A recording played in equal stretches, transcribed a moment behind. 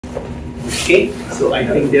Okay, so I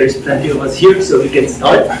think there's plenty of us here, so we can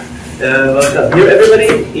start. Welcome here, everybody,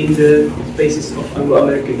 in the spaces of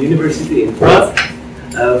Anglo-American University in Prague.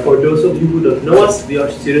 For those of you who don't know us, we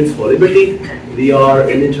are Students for Liberty. We are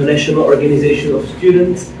an international organization of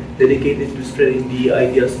students dedicated to spreading the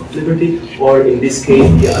ideas of liberty, or in this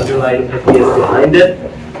case, the underlying ideas behind it.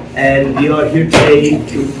 And we are here today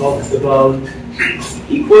to talk about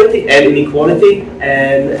equality and inequality,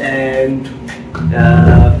 and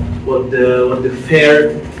what the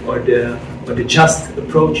fair or the just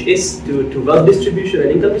approach is to wealth distribution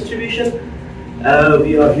and income distribution.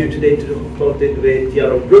 We are here today to talk with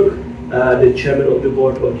Yaron Brook, the chairman of the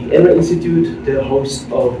board of the Ayn Rand Institute, the host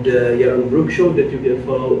of the Yaron Brook Show that you can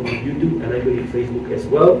follow on YouTube and I believe Facebook as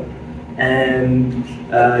well, and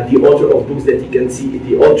the author of books that you can see in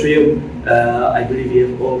the atrium. I believe we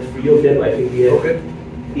have all three of them. I think we have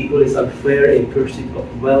Equal is Unfair in Pursuit of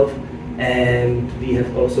Wealth, and we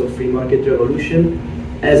have also Free Market Revolution,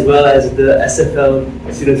 as well as the SFL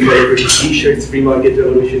Students for Liberty t-shirts, Free Market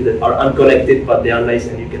Revolution, that are unconnected, but they are nice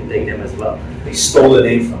and you can take them as well. They stole the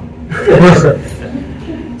name from.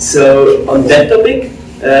 So on that topic,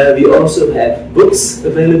 we also have books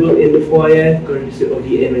available in the foyer, courtesy of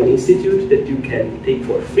the Ayn Rand Institute, that you can take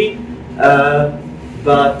for free.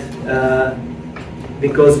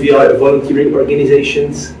 Because we are a volunteering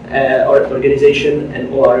organization and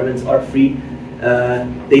all our events are free,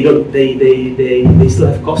 they still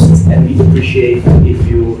have costs, and we appreciate if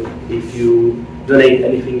you donate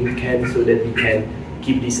anything you can so that we can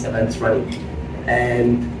keep these events running.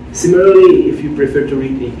 And similarly, if you prefer to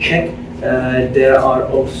read in Czech, there are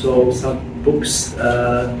also some books,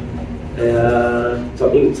 some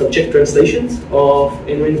Czech translations of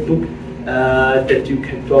Ayn Rand's book that you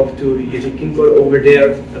can talk to Jiří Kinkor over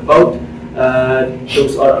there about.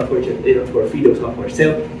 Those are unfortunately not for free; those are for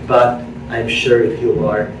sale. But I'm sure if you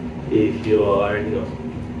are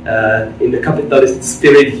in the capitalist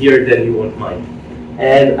spirit here, then you won't mind.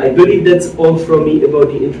 And I believe that's all from me about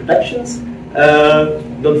the introductions.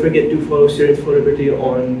 Don't forget to follow Students for Liberty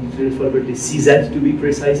on Students for Liberty CZ, to be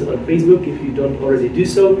precise, on Facebook if you don't already do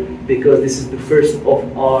so, because this is the first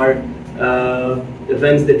of our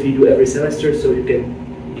events that we do every semester. So you can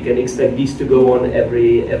expect these to go on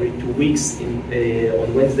every 2 weeks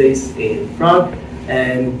on Wednesdays in Prague,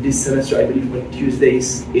 and this semester I believe on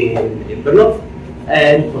Tuesdays in Brno,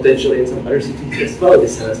 and potentially in some other cities as well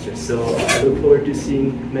this semester. So I look forward to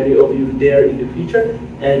seeing many of you there in the future.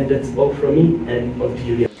 And that's all from me, and on to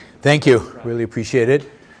you. Thank you. Really appreciate it.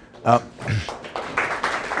 I'm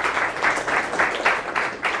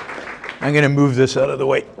going to move this out of the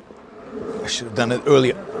way. I should have done it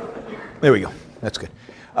earlier. There we go. That's good.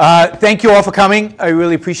 Thank you all for coming. I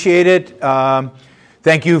really appreciate it.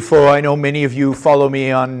 Thank you for, I know many of you follow me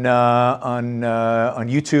on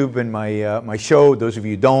YouTube and my show. Those of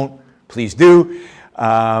you who don't, please do.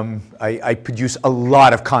 I produce a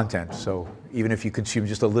lot of content, so even if you consume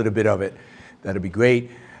just a little bit of it, that'd be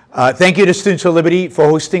great. Thank you to Students for Liberty for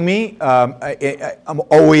hosting me. I'm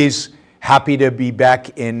always happy to be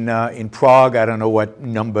back in Prague. I don't know what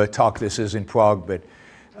number talk this is in Prague, but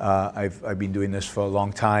I've been doing this for a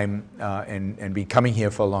long time and been coming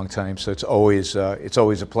here for a long time, so it's always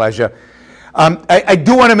a pleasure. I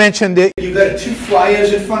do want to mention that you've got 2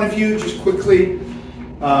 flyers in front of you, just quickly.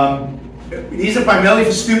 These are primarily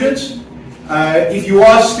for students. If you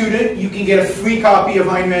are a student, you can get a free copy of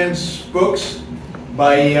Ayn Rand's books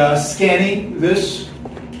by scanning this,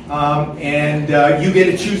 and you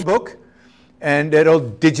get to choose a book, and it'll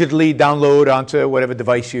digitally download onto whatever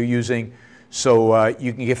device you're using. So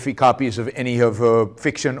you can get free copies of any of her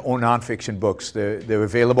fiction or nonfiction books. They're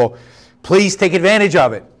available. Please take advantage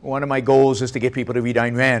of it. One of my goals is to get people to read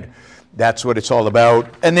Ayn Rand. That's what it's all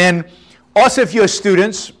about. And then also if you're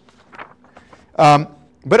students,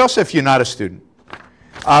 but also if you're not a student,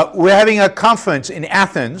 we're having a conference in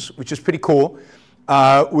Athens, which is pretty cool,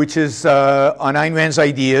 which is on Ayn Rand's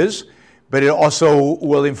ideas, but it also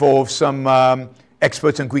will involve some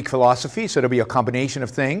experts in Greek philosophy, so it'll be a combination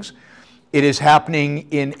of things. It is happening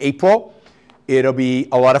in April. It'll be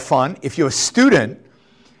a lot of fun. If you're a student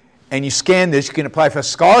and you scan this, you can apply for a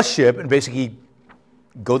scholarship and basically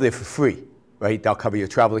go there for free, right? They'll cover your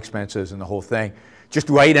travel expenses and the whole thing. Just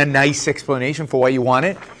write a nice explanation for why you want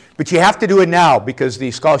it. But you have to do it now because the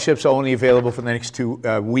scholarships are only available for the next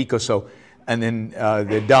week or so, and then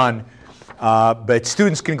they're done. But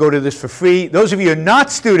students can go to this for free. Those of you who are not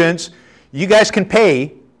students, you guys can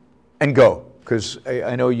pay and go, because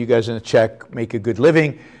I know you guys in the Czech make a good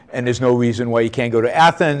living, and there's no reason why you can't go to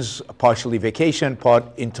Athens, partially vacation, part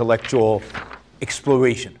intellectual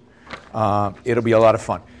exploration. It'll be a lot of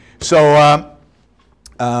fun. So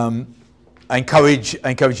I encourage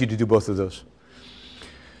you to do both of those.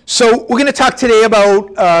 So we're going to talk today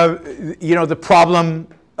about the problem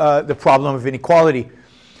of inequality,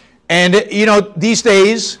 and these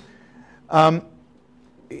days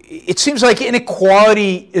it seems like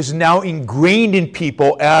inequality is now ingrained in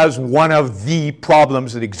people as one of the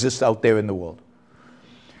problems that exist out there in the world.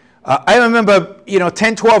 I remember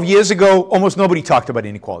 10, 12 years ago, almost nobody talked about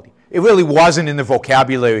inequality. It really wasn't in the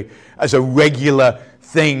vocabulary as a regular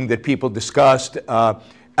thing that people discussed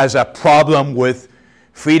as a problem with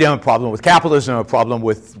freedom, a problem with capitalism, a problem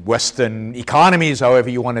with Western economies, however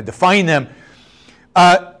you want to define them.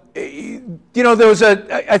 There was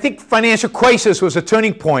I think financial crisis was a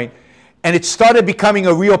turning point, and it started becoming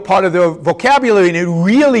a real part of the vocabulary, and it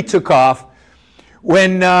really took off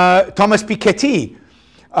when Thomas Piketty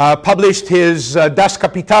published his Das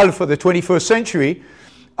Kapital for the 21st century,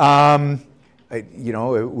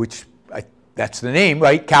 which that's the name,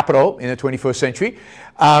 right? Capital in the 21st century.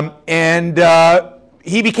 And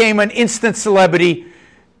he became an instant celebrity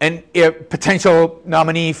and a potential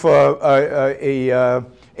nominee for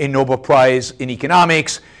a Nobel Prize in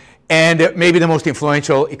economics, and maybe the most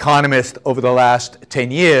influential economist over the last 10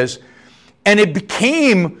 years. And it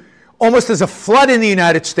became almost as a flood in the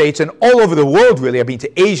United States and all over the world, really. I've been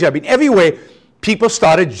to Asia, I've been everywhere. People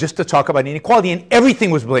started just to talk about inequality, and everything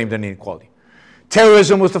was blamed on inequality.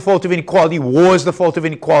 Terrorism was the fault of inequality. War is the fault of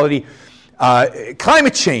inequality.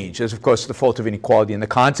 Climate change is, of course, the fault of inequality and the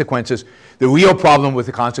consequences. The real problem with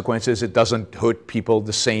the consequences, it doesn't hurt people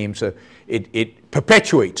the same, so it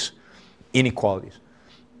perpetuates inequalities.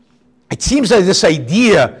 It seems like this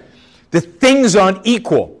idea that things aren't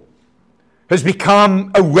equal has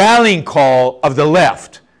become a rallying call of the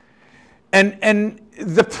left. And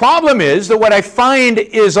the problem is that what I find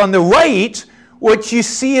is on the right, what you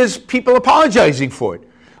see is people apologizing for it.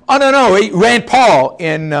 Oh, no, Rand Paul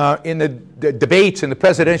in the debates, in the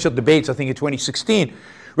presidential debates, I think in 2016,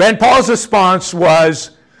 Rand Paul's response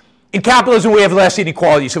was, in capitalism we have less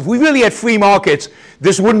inequality, so if we really had free markets,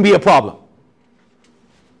 this wouldn't be a problem.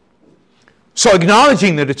 So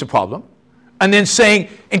acknowledging that it's a problem, and then saying,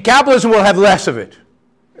 in capitalism we'll have less of it.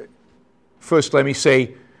 First, let me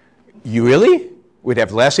say, you really would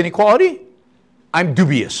have less inequality? I'm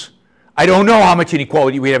dubious. I don't know how much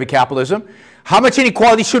inequality we have in capitalism. How much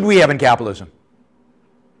inequality should we have in capitalism?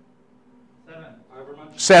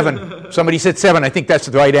 7. Somebody said 7. I think that's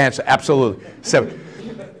the right answer. Absolutely.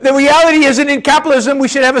 7. The reality is that in capitalism we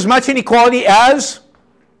should have as much inequality as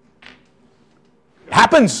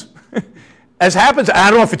happens. As happens.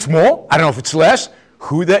 I don't know if it's more. I don't know if it's less.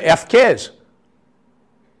 Who the F cares?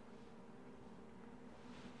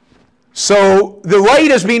 So the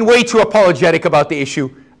right has been way too apologetic about the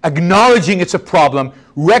issue, acknowledging it's a problem,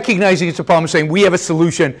 recognizing it's a problem, saying we have a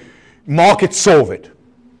solution, markets solve it.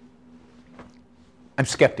 I'm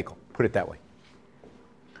skeptical, put it that way.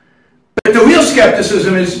 But the real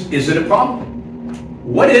skepticism is it a problem?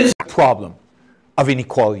 What is the problem of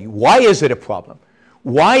inequality? Why is it a problem?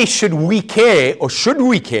 Why should we care, or should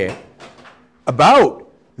we care,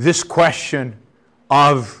 about this question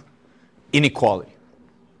of inequality?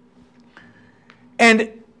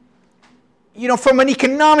 And from an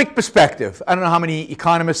economic perspective, I don't know how many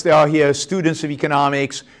economists there are here, students of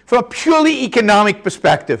economics. From a purely economic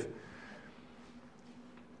perspective,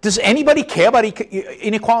 does anybody care about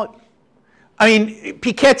inequality? I mean,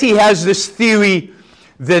 Piketty has this theory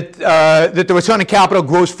that the return on capital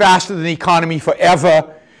grows faster than the economy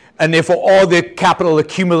forever, and therefore all the capital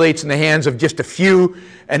accumulates in the hands of just a few,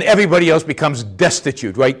 and everybody else becomes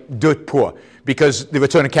destitute, right? Dirt poor, because the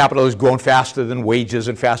return on capital has grown faster than wages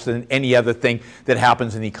and faster than any other thing that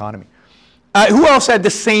happens in the economy. Who else had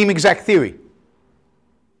the same exact theory?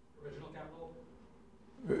 Original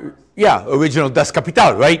capital? Yeah, original Das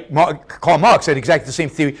Kapital, right? Karl Marx had exactly the same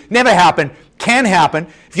theory. Never happened, can happen.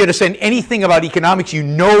 If you understand anything about economics, you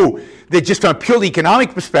know that just from a purely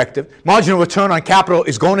economic perspective, marginal return on capital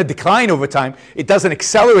is going to decline over time. It doesn't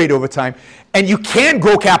accelerate over time. And you can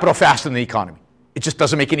grow capital faster than the economy. It just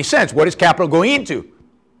doesn't make any sense. What is capital going into?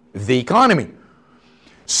 The economy.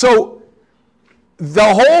 So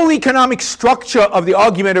the whole economic structure of the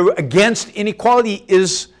argument against inequality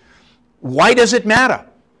is, why does it matter?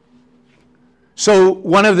 So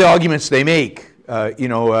one of the arguments they make,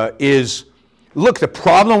 is, look, the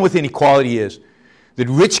problem with inequality is that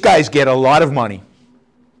rich guys get a lot of money,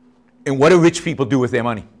 and what do rich people do with their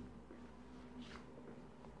money?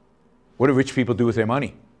 What do rich people do with their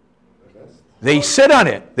money? They sit on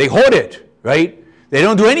it. They hoard it, right? They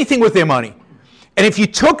don't do anything with their money. And if you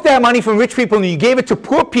took that money from rich people and you gave it to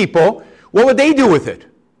poor people, what would they do with it?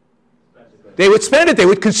 They would spend it, they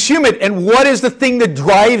would consume it, and what is the thing that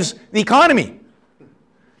drives the economy?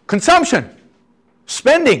 Consumption,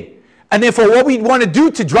 spending. And therefore what we want to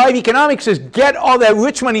do to drive economics is get all that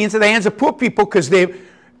rich money into the hands of poor people because their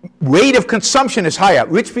rate of consumption is higher.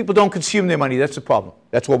 Rich people don't consume their money, that's the problem.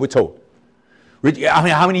 That's what we're told. I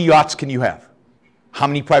mean, how many yachts can you have? How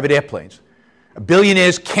many private airplanes?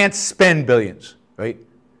 Billionaires can't spend billions, right?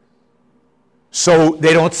 So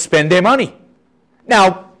they don't spend their money.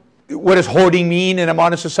 Now, what does hoarding mean in a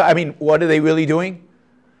modern society? I mean, what are they really doing?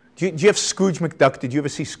 Do you have Scrooge McDuck? Did you ever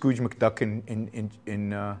see Scrooge McDuck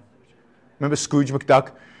remember Scrooge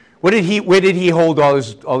McDuck? Where did he hold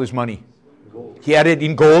all his money? Gold. He had it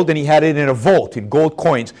in gold and he had it in a vault, in gold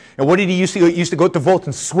coins. And what did he used to do? He used to go to the vault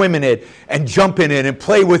and swim in it and jump in it and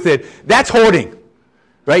play with it. That's hoarding,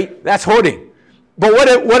 right? That's hoarding. But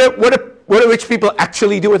what do rich people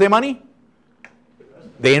actually do with their money?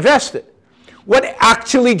 They invest it. What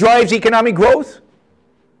actually drives economic growth?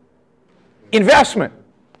 Investment,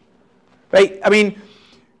 right? I mean,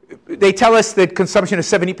 they tell us that consumption is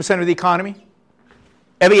 70% of the economy.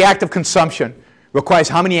 Every act of consumption requires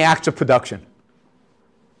how many acts of production?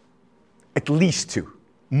 At least 2,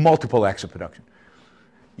 multiple acts of production.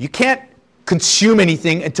 You can't consume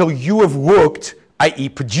anything until you have worked, i.e.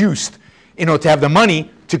 produced, in order to have the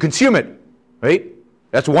money to consume it, right?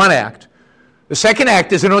 That's one act. The second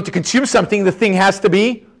act is in order to consume something, the thing has to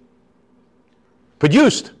be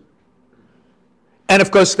produced. And of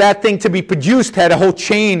course, that thing to be produced had a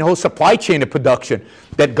whole supply chain of production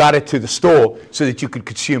that got it to the store so that you could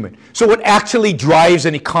consume it. So what actually drives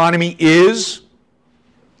an economy is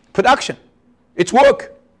production. It's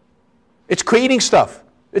work. It's creating stuff.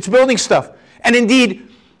 It's building stuff. And indeed,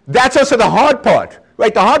 that's also the hard part.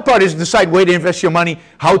 Right? The hard part is to decide where to invest your money,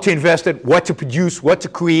 how to invest it, what to produce, what to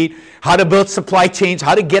create, how to build supply chains,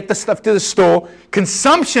 how to get the stuff to the store.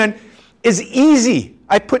 Consumption is easy.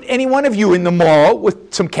 I put any one of you in the mall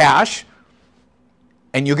with some cash,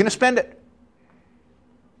 and you're going to spend it.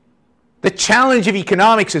 The challenge of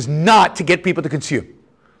economics is not to get people to consume.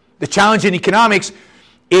 The challenge in economics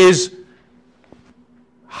is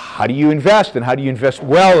how do you invest, and how do you invest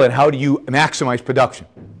well, and how do you maximize production?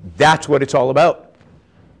 That's what it's all about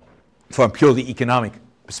from a purely economic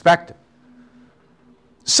perspective.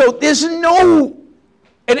 So there's no,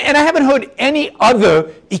 and I haven't heard any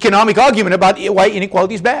other economic argument about why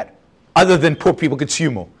inequality is bad, other than poor people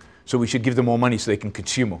consume more. So we should give them more money so they can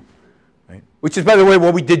consume more. Right? Which is, by the way,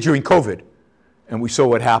 what we did during COVID. And we saw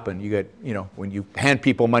what happened. You get, when you hand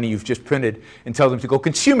people money you've just printed and tell them to go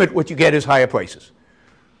consume it, what you get is higher prices.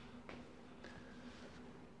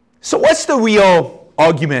 So what's the real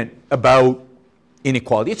argument about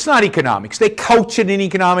inequality? It's not economics. They couch it in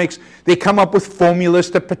economics. They come up with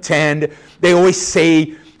formulas to pretend. They always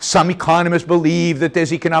say some economists believe that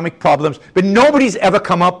there's economic problems, but nobody's ever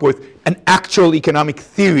come up with an actual economic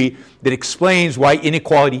theory that explains why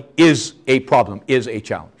inequality is a problem, is a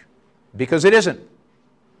challenge. Because it isn't.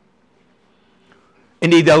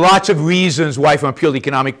 Indeed, there are lots of reasons why, from a purely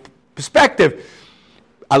economic perspective,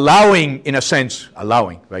 allowing, in a sense,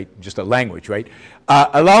 right, just a language, right,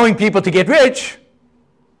 allowing people to get rich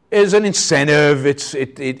is an incentive. It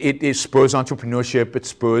spurs entrepreneurship. It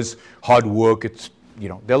spurs hard work.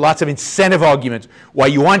 There are lots of incentive arguments why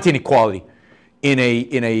you want inequality in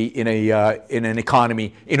an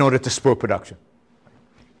economy in order to spur production.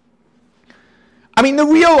 I mean, the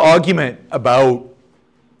real argument about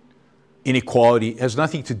inequality has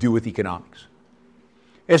nothing to do with economics.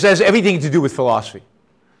 It has everything to do with philosophy,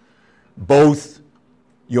 both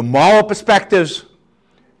your moral perspectives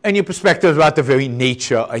and your perspectives about the very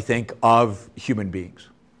nature, I think, of human beings.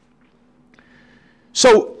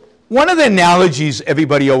 So one of the analogies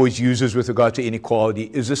everybody always uses with regard to inequality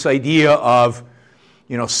is this idea of,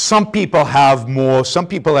 some people have more, some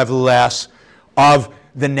people have less of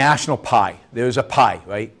the national pie. There's a pie,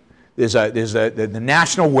 right? There's the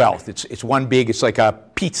national wealth. It's one big, it's like a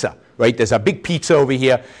pizza, right? There's a big pizza over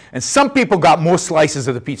here, and some people got more slices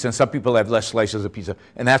of the pizza, and some people have less slices of the pizza,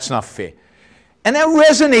 and that's not fair. And that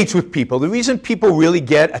resonates with people. The reason people really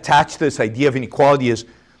get attached to this idea of inequality is,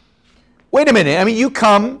 wait a minute, I mean, you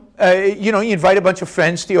come, you invite a bunch of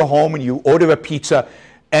friends to your home and you order a pizza,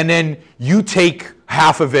 and then you take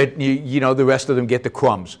half of it, and the rest of them get the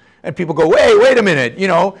crumbs. And people go, wait a minute,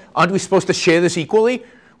 aren't we supposed to share this equally?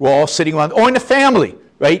 We're all sitting around, or in the family,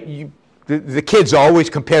 right? The kids are always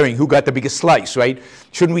comparing who got the biggest slice, right?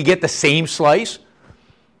 Shouldn't we get the same slice?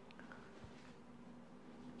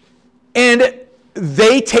 And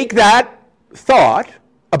they take that thought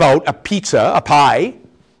about a pizza, a pie,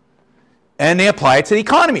 and they apply it to the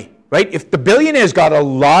economy, right? If the billionaires got a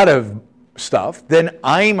lot of stuff, then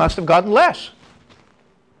I must have gotten less.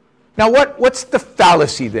 Now, what's the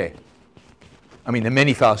fallacy there? I mean, there are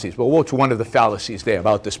many fallacies, but what's one of the fallacies there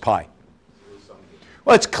about this pie?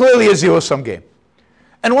 Well, it's clearly a zero-sum game.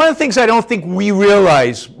 And one of the things I don't think we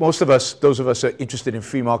realize, most of us, those of us who are interested in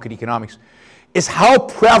free market economics, is how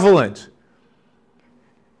prevalent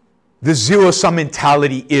the zero-sum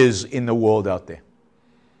mentality is in the world out there.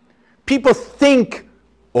 People think,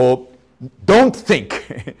 or don't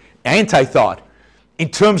think, anti-thought, in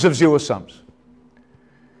terms of zero sums.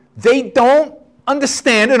 They don't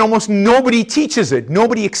understand, and almost nobody teaches it.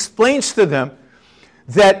 Nobody explains to them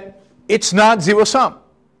that it's not zero sum.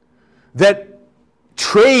 That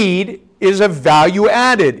trade is a value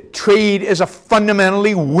added. Trade is a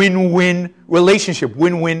fundamentally win-win relationship,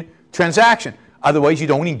 win-win transaction. Otherwise, you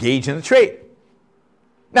don't engage in the trade.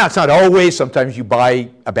 Now, it's not always. Sometimes you buy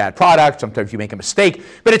a bad product. Sometimes you make a mistake.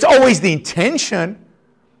 But it's always the intention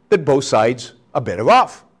that both sides are better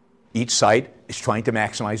off. Each side is trying to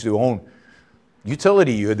maximize their own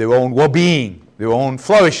utility or their own well-being, their own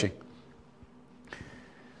flourishing.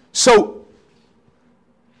 So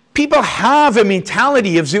people have a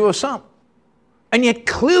mentality of zero-sum. And yet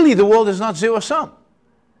clearly the world is not zero-sum.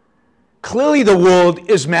 Clearly the world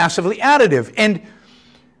is massively additive.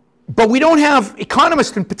 But we don't have,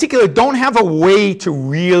 economists in particular, don't have a way to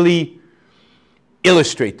really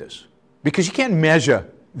illustrate this. Because you can't measure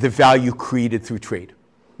the value created through trade.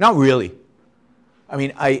 Not really. I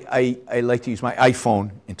mean, I like to use my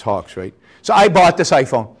iPhone in talks, right? So I bought this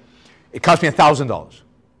iPhone. It cost me $1,000,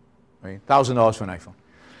 right? $1,000 for an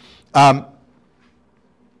iPhone.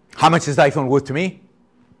 How much is the iPhone worth to me?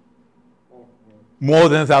 More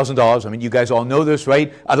than $1,000. I mean, you guys all know this,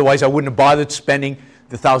 right? Otherwise, I wouldn't have bothered spending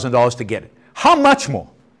the $1,000 to get it. How much more?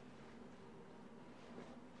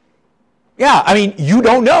 Yeah, I mean, you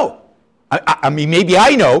don't know. I mean, maybe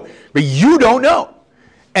I know, but you don't know.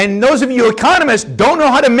 And those of you economists don't know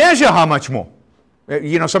how to measure how much more.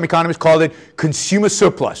 You know, some economists call it consumer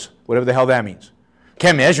surplus, whatever the hell that means.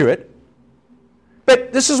 Can't measure it.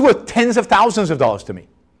 But this is worth tens of thousands of dollars to me.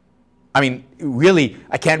 I mean, really,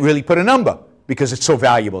 I can't really put a number because it's so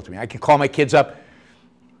valuable to me. I can call my kids up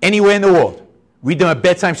anywhere in the world, read them a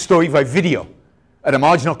bedtime story by video at a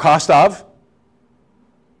marginal cost of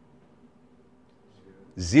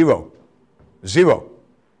zero. Zero.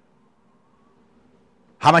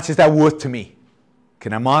 How much is that worth to me?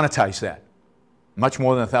 Can I monetize that? Much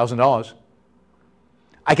more than $1,000.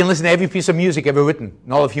 I can listen to every piece of music ever written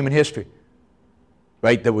in all of human history,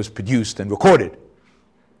 right, that was produced and recorded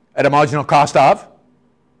at a marginal cost of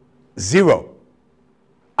zero.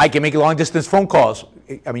 I can make long-distance phone calls.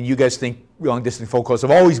 I mean, you guys think long-distance phone calls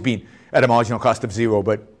have always been at a marginal cost of zero,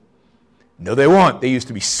 but no, they weren't. They used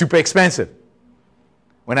to be super expensive.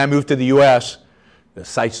 When I moved to the U.S., the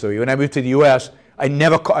side story, when I moved to the U.S., I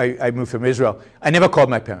moved from Israel. I never called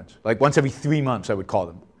my parents. Like once every 3 months I would call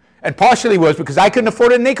them. And partially was because I couldn't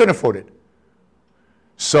afford it and they couldn't afford it.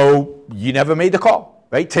 So you never made the call,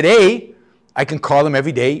 right? Today, I can call them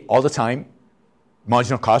every day, all the time,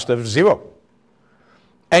 marginal cost of zero.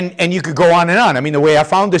 And you could go on and on. I mean, the way I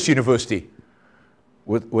found this university,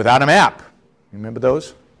 without a map. Remember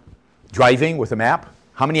those? Driving with a map.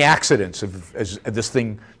 How many accidents has this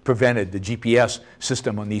thing prevented, the GPS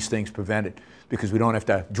system on these things prevented? Because we don't have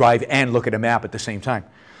to drive and look at a map at the same time.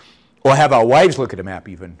 Or have our wives look at a map,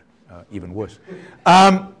 even worse.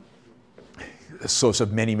 The source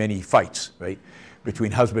of many, many fights, right?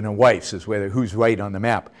 Between husband and wives is whether who's right on the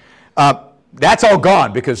map. That's all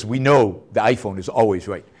gone because we know the iPhone is always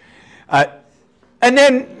right. And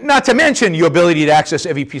then, not to mention your ability to access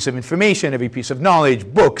every piece of information, every piece of knowledge,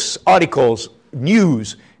 books, articles,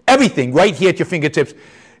 news, everything right here at your fingertips.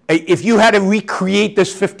 If you had to recreate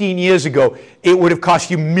this 15 years ago, it would have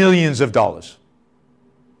cost you millions of dollars.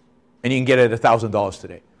 And you can get it at $1,000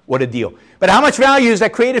 today. What a deal. But how much value is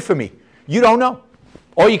that created for me? You don't know.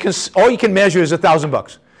 All you can measure is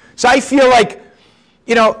 $1,000. So I feel like,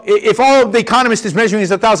 you know, if all the economist is measuring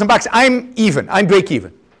is $1,000, I'm even. I'm break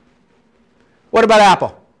even. What about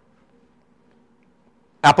Apple?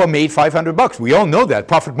 Apple made $500. We all know that.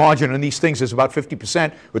 Profit margin on these things is about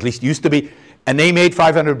 50%, or at least used to be, and they made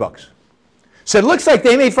 $500. So it looks like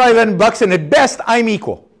they made $500, and at best, I'm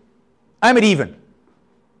equal. I'm at even.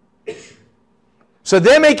 So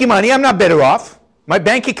they're making money. I'm not better off. My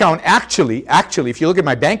bank account actually, if you look at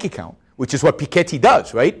my bank account, which is what Piketty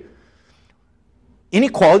does, right?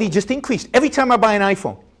 Inequality just increased. Every time I buy an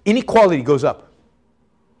iPhone, inequality goes up.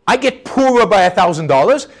 I get poorer by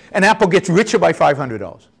 $1,000, and Apple gets richer by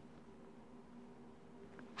 $500.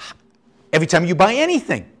 Every time you buy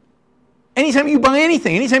anything, Anytime you buy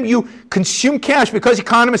anything, anytime you consume cash, because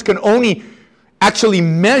economists can only actually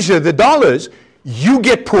measure the dollars, you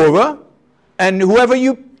get poorer, and whoever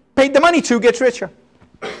you paid the money to gets richer.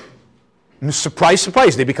 And surprise,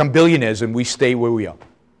 surprise, they become billionaires and we stay where we are.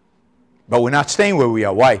 But we're not staying where we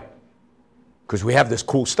are. Why? Because we have this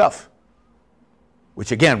cool stuff,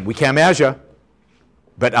 which again, we can't measure,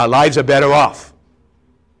 but our lives are better off.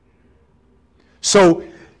 So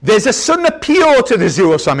there's a certain appeal to the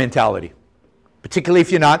zero-sum mentality, particularly if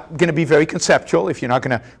you're not going to be very conceptual, if you're not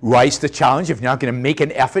going to rise to the challenge, if you're not going to make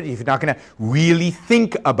an effort, if you're not going to really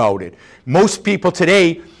think about it. Most people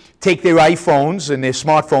today take their iPhones and their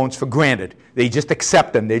smartphones for granted. They just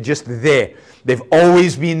accept them. They're just there. They've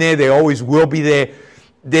always been there. They always will be there.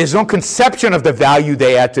 There's no conception of the value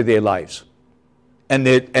they add to their lives and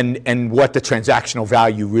what the transactional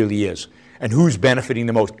value really is and who's benefiting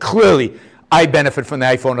the most. Clearly, I benefit from the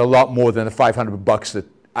iPhone a lot more than the $500 that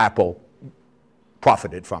Apple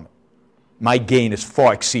profited from it. My gain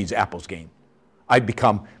far exceeds Apple's gain. I've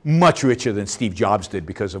become much richer than Steve Jobs did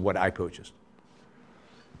because of what I purchased.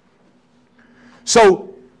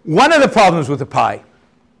 So one of the problems with the pie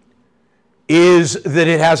is that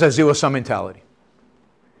it has a zero-sum mentality.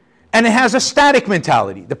 And it has a static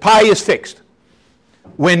mentality. The pie is fixed.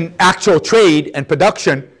 When actual trade and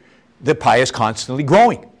production, the pie is constantly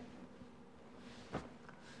growing.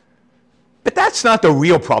 But that's not the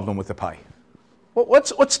real problem with the pie.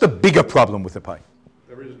 What's the bigger problem with the pie?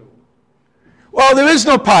 There is no. Well, there is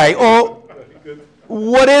no pie. Or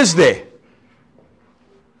what is there?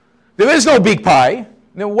 There is no big pie.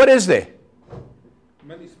 Now, what is there?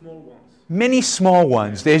 Many small ones. Many small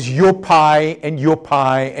ones. There's your pie, and your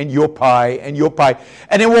pie, and your pie, and your pie.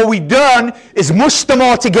 And then what we've done is mush them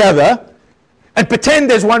all together and pretend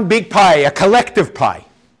there's one big pie, a collective pie.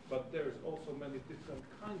 But there's also many different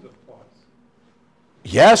kinds of pies.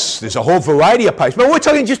 Yes, there's a whole variety of pies. But we're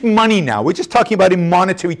talking just money now. We're just talking about in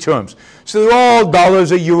monetary terms. So they're all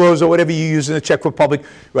dollars or euros or whatever you use in the Czech Republic,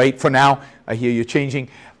 right? For now, I hear you're changing.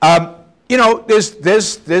 You know, there's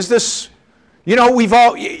this, you know, we've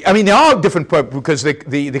all, I mean, they're all different because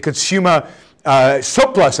the consumer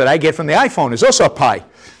surplus that I get from the iPhone is also a pie.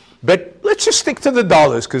 But let's just stick to the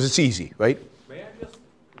dollars because it's easy, right? May I just,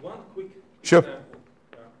 one quick Sure. example?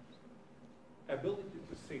 Ability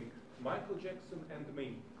to sing, Michael Jackson and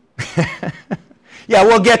me. Yeah,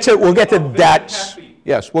 we'll get to I'm that. very happy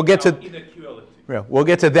Yes, we'll get to, about inequality. yeah, we'll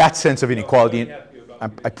get to that sense of inequality. very happy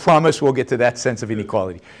about I promise we'll get to that sense of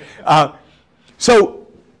inequality. So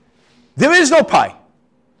there is no pie.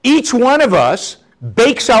 Each one of us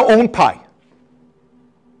bakes our own pie.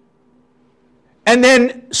 And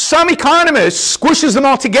then some economist squishes them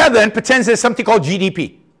all together and pretends there's something called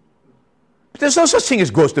GDP. But there's no such thing as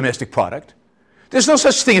gross domestic product. There's no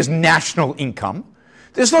such thing as national income.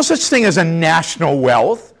 There's no such thing as a national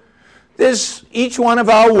wealth. There's each one of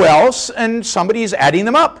our wealths and somebody is adding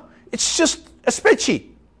them up. It's just a spreadsheet.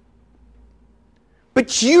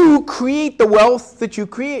 But you create the wealth that you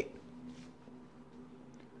create.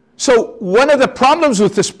 So one of the problems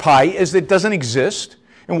with this pie is that it doesn't exist.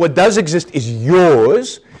 And what does exist is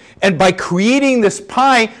yours. And by creating this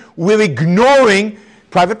pie, we're ignoring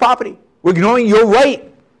private property. We're ignoring your right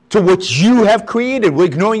to what you have created. We're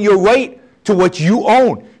ignoring your right to what you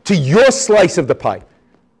own, to your slice of the pie.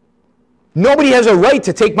 Nobody has a right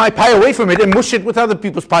to take my pie away from it and mush it with other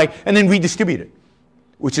people's pie and then redistribute it,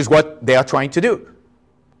 which is what they are trying to do.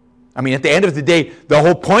 I mean, at the end of the day, the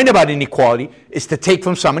whole point about inequality is to take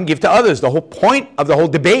from some and give to others. The whole point of the whole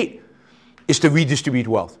debate is to redistribute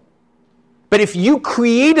wealth. But if you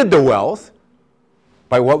created the wealth,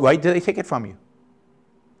 by what right did they take it from you?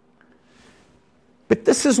 But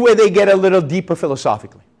this is where they get a little deeper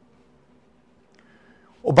philosophically.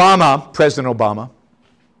 President Obama,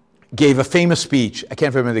 gave a famous speech. I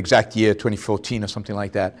can't remember the exact year, 2014 or something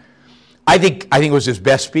like that. I think it was his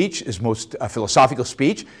best speech, his most philosophical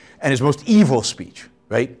speech, and his most evil speech,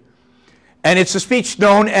 right? And it's a speech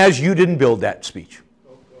known as "You Didn't Build That" speech.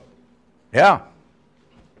 Yeah.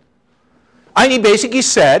 And he basically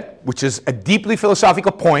said, which is a deeply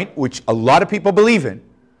philosophical point, which a lot of people believe in,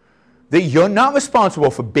 that you're not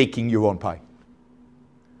responsible for baking your own pie.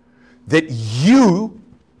 That you,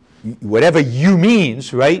 whatever you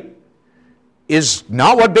means, right, is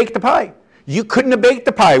not what baked the pie. You couldn't have baked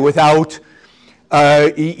the pie without,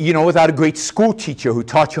 without a great school teacher who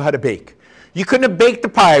taught you how to bake. You couldn't have baked the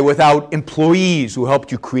pie without employees who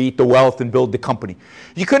helped you create the wealth and build the company.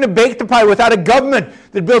 You couldn't have baked the pie without a government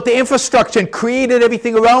that built the infrastructure and created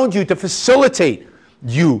everything around you to facilitate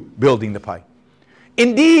you building the pie.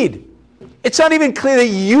 Indeed, it's not even clear that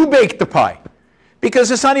you baked the pie. Because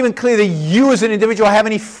it's not even clear that you as an individual have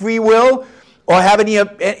any free will or have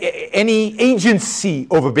any agency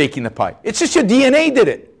over baking the pie. It's just your DNA did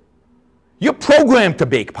it. You're programmed to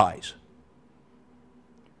bake pies.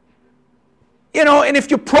 You know, and if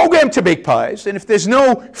you're programmed to bake pies, and if there's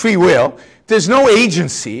no free will, there's no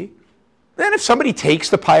agency, then if somebody takes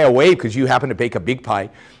the pie away because you happen to bake a big pie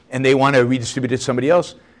and they want to redistribute it to somebody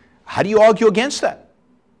else, how do you argue against that?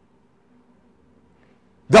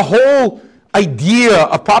 The whole idea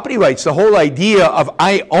of property rights, the whole idea of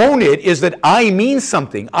I own it is that I means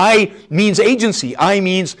something. I means agency. I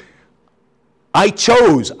means I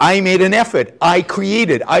chose, I made an effort, I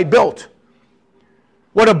created, I built.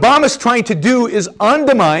 What Obama's trying to do is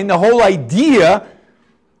undermine the whole idea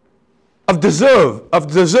of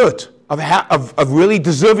desert, of really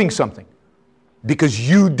deserving something. Because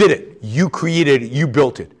you did it, you created it, you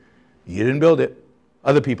built it. You didn't build it,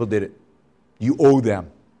 other people did it. You owe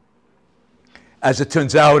them. As it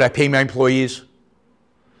turns out, I pay my employees.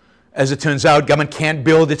 As it turns out, government can't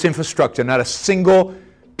build its infrastructure, not a single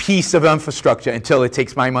piece of infrastructure until it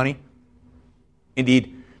takes my money.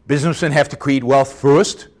 Indeed, businessmen have to create wealth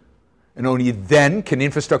first, and only then can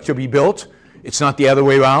infrastructure be built. It's not the other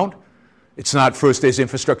way around. It's not first there's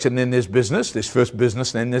infrastructure and then there's business. There's first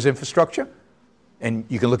business, then there's infrastructure. And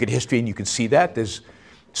you can look at history and you can see that.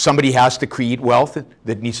 Somebody has to create wealth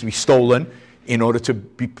that needs to be stolen in order to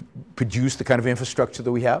produce the kind of infrastructure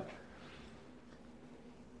that we have.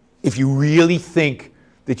 If you really think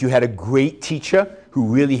that you had a great teacher who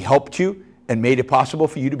really helped you and made it possible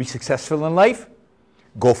for you to be successful in life,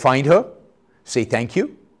 go find her, say thank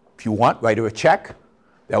you. If you want, write her a check.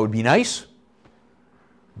 That would be nice.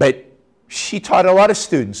 But she taught a lot of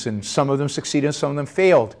students, and some of them succeeded and some of them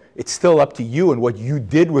failed. It's still up to you and what you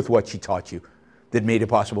did with what she taught you that made it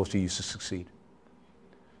possible for you to succeed.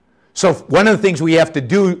 So one of the things we have to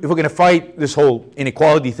do if we're going to fight this whole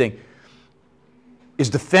inequality thing is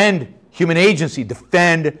defend human agency,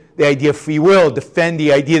 defend the idea of free will, defend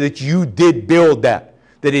the idea that you did build that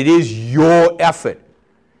it is your effort,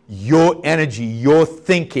 your energy, your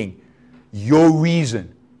thinking, your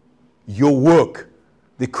reason, your work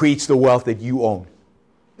that creates the wealth that you own.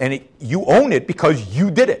 And you own it because you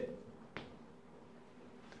did it.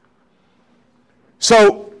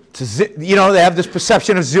 So, you know, they have this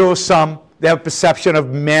perception of zero sum. They have a perception of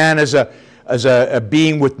man as a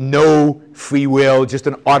being with no free will, just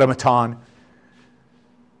an automaton.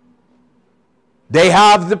 They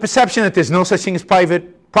have the perception that there's no such thing as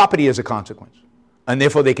private property as a consequence. And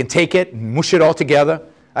therefore they can take it and mush it all together.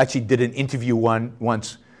 I actually did an interview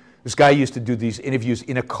once. This guy used to do these interviews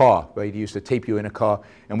in a car, right? He used to tape you in a car.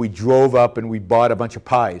 And we drove up and we bought a bunch of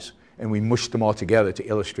pies. And we mushed them all together to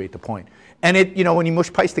illustrate the point. And you know, when you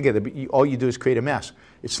mush pies together, all you do is create a mess.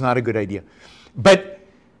 It's not a good idea. But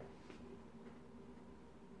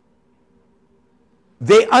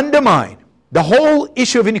they undermine. The whole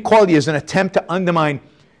issue of inequality is an attempt to undermine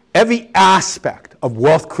every aspect of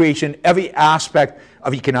wealth creation, every aspect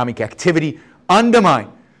of economic activity,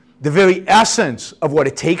 undermine the very essence of what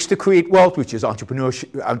it takes to create wealth, which is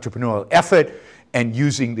entrepreneurial effort and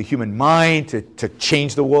using the human mind to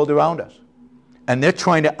change the world around us. And they're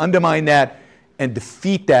trying to undermine that and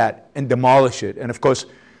defeat that and demolish it. And of course,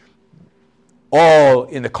 all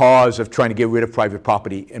in the cause of trying to get rid of private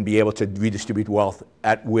property and be able to redistribute wealth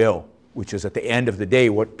at will, which is at the end of the day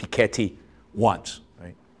what Piketty wants.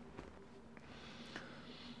 Right?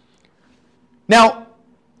 Now,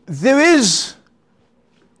 there is,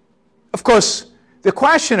 of course, the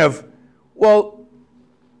question of, well,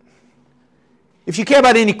 if you care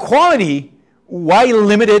about inequality, why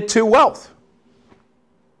limit it to wealth?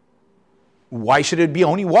 Why should it be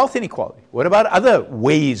only wealth inequality? What about other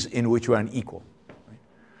ways in which we're unequal? Right?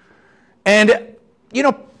 And, you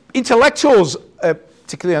know, intellectuals,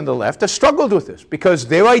 particularly on the left, have struggled with this because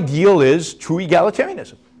their ideal is true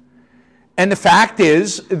egalitarianism. And the fact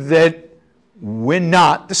is that we're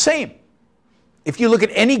not the same. If you look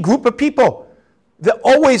at any group of people, they're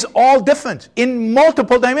always all different in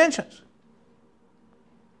multiple dimensions.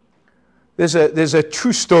 There's a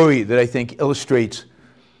true story that I think illustrates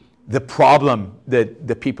the problem that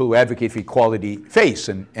the people who advocate for equality face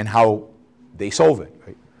and how they solve it.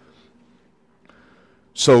 Right?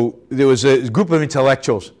 So there was a group of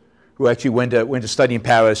intellectuals who actually went to study in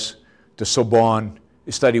Paris, to Sorbonne,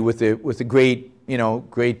 to study with the great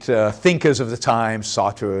thinkers of the time,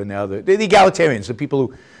 Sartre and the egalitarians, the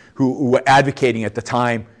people who were advocating at the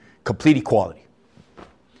time complete equality.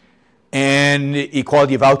 And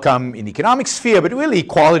equality of outcome in the economic sphere, but really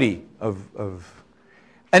equality of.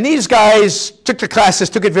 And these guys took the classes,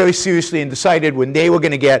 took it very seriously, and decided when they were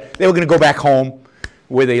going to go back home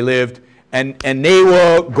where they lived, And they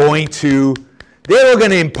were going to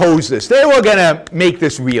impose this. They were going to make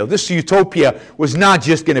this real. This utopia was not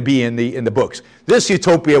just going to be in the books. This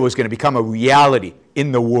utopia was going to become a reality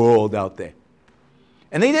in the world out there.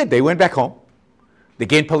 And they did. They went back home. They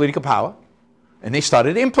gained political power. And they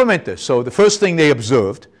started to implement this. So the first thing they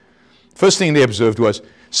observed was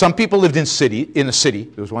some people lived in the city.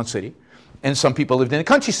 There was one city. And some people lived in the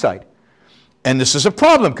countryside. And this is a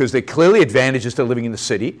problem because there are clearly advantages to living in the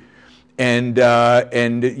city. And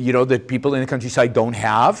you know, that people in the countryside don't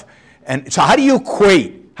have. And so how do you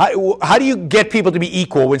equate? How do you get people to be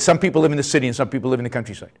equal when some people live in the city and some people live in the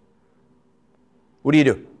countryside? What do you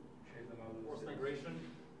do? Forced migration.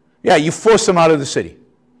 Yeah, you force them out of the city.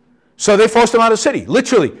 So they forced them out of the city.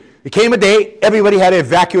 Literally, there came a day, everybody had to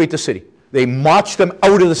evacuate the city. They marched them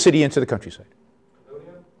out of the city into the countryside.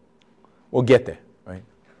 We'll get there, right?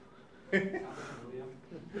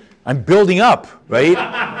 I'm building up, right?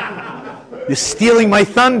 You're stealing my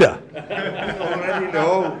thunder.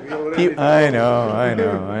 I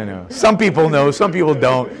know. Some people know, some people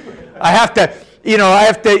don't. I have to,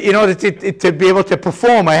 to be able to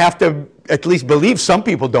perform, I have to at least believe some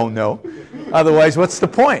people don't know. Otherwise, what's the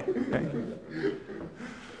point?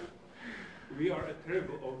 We are a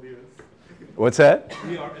terrible audience. What's that?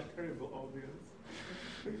 We are a terrible audience.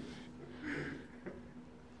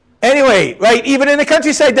 Anyway, right, even in the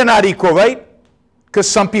countryside, they're not equal, right? Because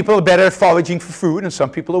some people are better at foraging for food, and some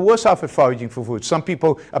people are worse off at foraging for food. Some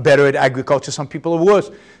people are better at agriculture, some people are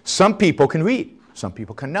worse. Some people can read, some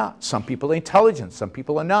people cannot. Some people are intelligent, some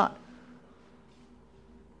people are not.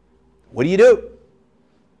 What do?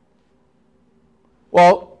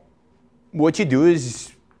 Well, what you do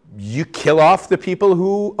is you kill off the people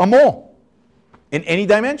who are more in any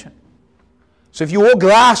dimension. So if you wore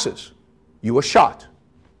glasses, you were shot.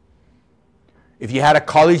 If you had a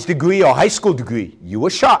college degree or high school degree, you were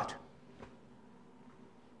shot.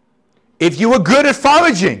 If you were good at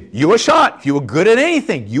foraging, you were shot. If you were good at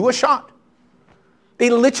anything, you were shot. They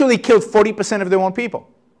literally killed 40% of their own people.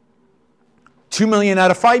 2 million out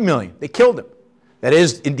of 5 million. They killed them. That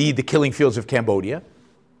is indeed the killing fields of Cambodia.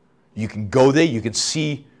 You can go there, you can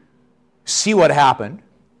see what happened.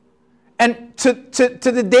 And to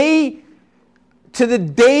the day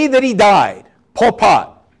that he died, Pol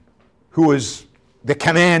Pot, who was the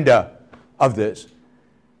commander of this,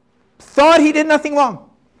 thought he did nothing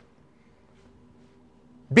wrong.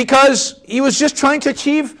 Because he was just trying to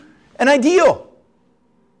achieve an ideal.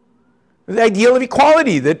 The ideal of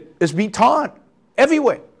equality that is being taught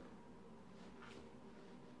everywhere.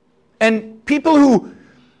 And people who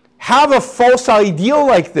have a false ideal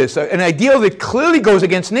like this, an ideal that clearly goes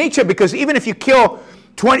against nature, because even if you kill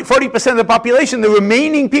 40% of the population, the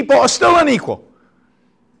remaining people are still unequal.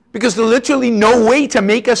 Because there's literally no way to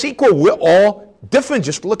make us equal. We're all different.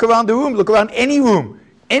 Just look around the room, look around any room,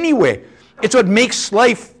 anywhere. It's what makes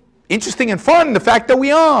life interesting and fun, the fact that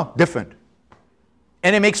we are different.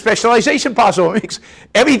 And it makes specialization possible. It makes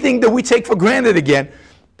everything that we take for granted again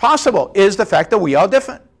possible, is the fact that we are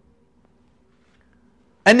different.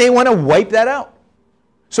 And they want to wipe that out.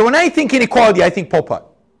 So when I think inequality, I think Pol Pot.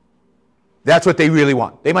 That's what they really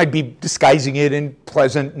want. They might be disguising it in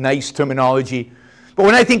pleasant, nice terminology. But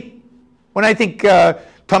when I think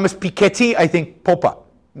Thomas Piketty, I think Pol Pot.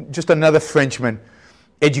 Just another Frenchman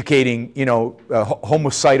educating,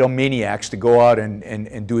 homicidal maniacs to go out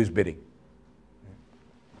and do his bidding.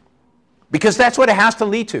 Because that's what it has to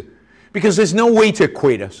lead to. Because there's no way to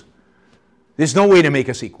equate us. There's no way to make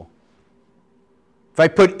us equal. If I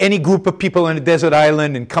put any group of people on a desert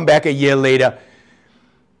island and come back a year later,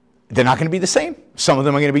 they're not going to be the same. Some of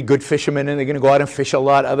them are going to be good fishermen and they're going to go out and fish a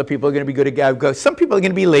lot. Other people are going to be good at some people are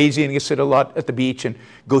going to be lazy and going to sit a lot at the beach and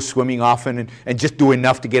go swimming often and just do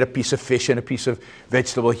enough to get a piece of fish and a piece of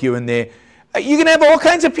vegetable here and there. You're going to have all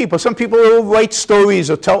kinds of people. Some people will write stories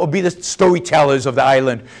or be the storytellers of the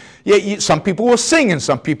island. Some people will sing and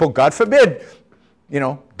some people, God forbid,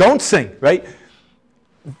 don't sing, right?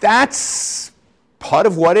 That's part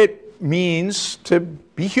of what it means to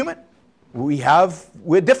be human.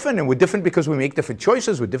 We're different, and we're different because we make different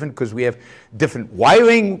choices. We're different because we have different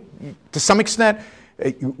wiring to some extent.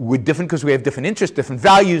 We're different because we have different interests, different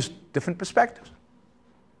values, different perspectives.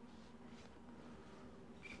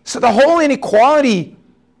 So the whole inequality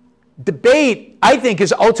debate, I think,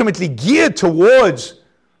 is ultimately geared towards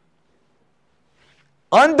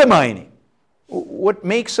undermining what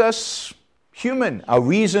makes us human, our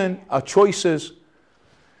reason, our choices.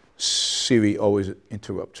 Siri always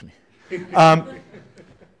interrupts me.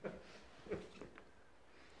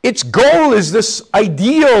 Its goal is this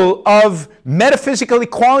ideal of metaphysical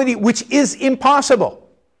equality, which is impossible.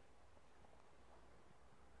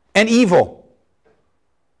 and evil,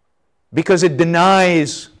 because it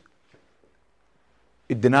denies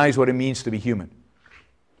what it means to be human.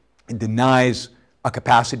 It denies our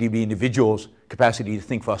capacity to be individuals, capacity to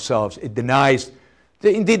think for ourselves. It denies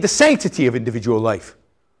indeed the sanctity of individual life.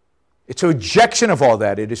 It's a rejection of all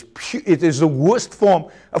that. It is the worst form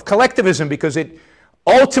of collectivism, because it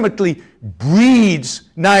ultimately breeds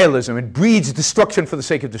nihilism and breeds destruction for the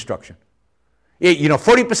sake of destruction.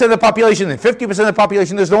 40% of the population and 50% of the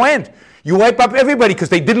population, there's no end. You wipe up everybody because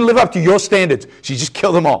they didn't live up to your standards, so you just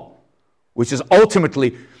kill them all, which is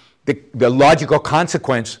ultimately the logical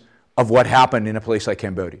consequence of what happened in a place like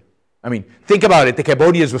Cambodia. I mean, think about it. The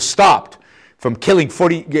Cambodians were stopped from after killing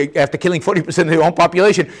 40% of their own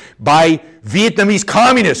population by Vietnamese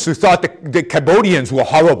communists who thought the Cambodians were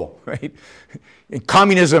horrible, right? In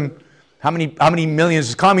communism, how many millions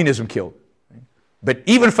has communism killed? But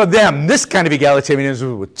even for them, this kind of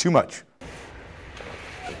egalitarianism was too much.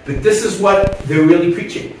 But this is what they're really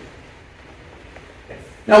preaching.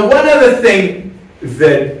 Now, one other thing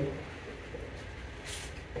that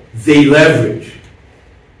they leverage,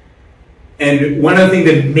 and one other thing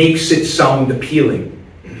that makes it sound appealing,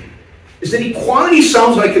 is that equality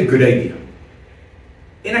sounds like a good idea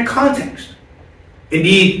in a context.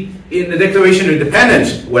 Indeed, in the Declaration of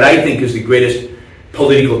Independence, what I think is the greatest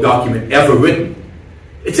political document ever written,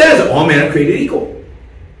 it says that all men are created equal.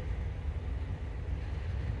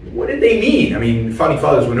 What did they mean? I mean, the Founding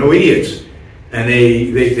Fathers were no idiots, and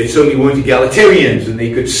they certainly weren't egalitarians, and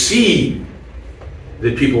they could see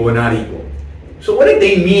that people were not equal. So what did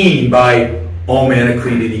they mean by all men are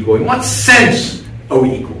created equal? In what sense are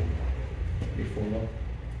we equal?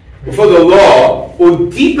 Before the law,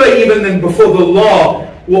 or deeper even than before the law,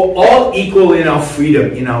 we're all equal in our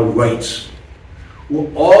freedom, in our rights.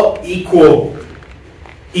 We're all equally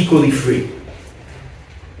free.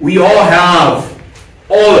 We all of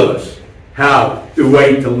us have the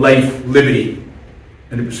right to life, liberty,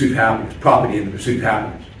 and the pursuit of happiness, property and the pursuit of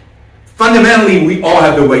happiness. Fundamentally, we all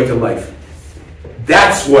have the right to life.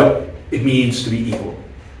 That's what it means to be equal.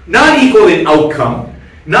 Not equal in outcome,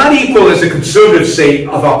 not equal, as the conservatives say,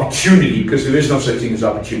 of opportunity, because there is no such thing as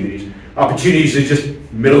opportunities. Opportunities are just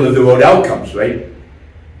middle-of-the-road outcomes, right?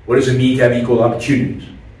 What does it mean to have equal opportunities?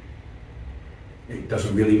 It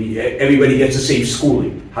doesn't really mean everybody gets the same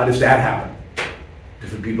schooling. How does that happen?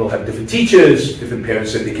 Different people have different teachers, different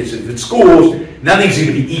parents send their kids to different schools. Nothing's going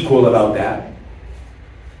to be equal about that.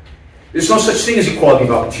 There's no such thing as equality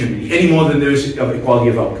of opportunity, any more than there is equality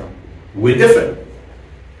of outcome. We're different.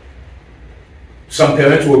 Some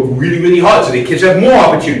parents work really, really hard so their kids have more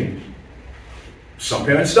opportunities. Some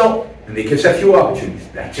parents don't, and their kids have fewer opportunities.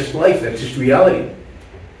 That's just life, that's just reality.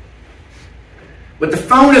 What the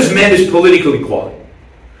founders meant is political equality.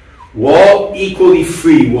 We're all equally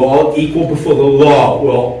free. We're all equal before the law.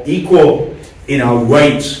 We're all equal in our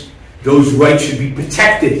rights. Those rights should be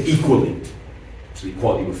protected equally. So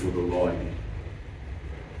equality before the law, I mean.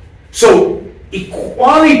 So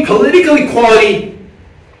equality, political equality,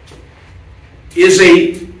 is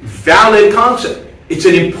a valid concept. It's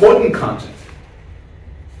an important concept.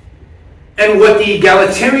 And what the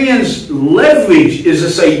egalitarians leverage is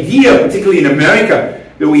this idea, particularly in America,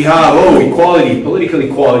 that we have, equality, political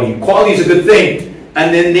equality. Equality is a good thing.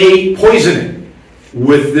 And then they poison it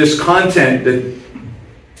with this content that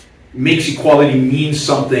makes equality mean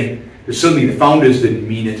something that certainly the founders didn't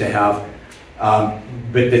mean it to have.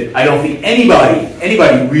 But that I don't think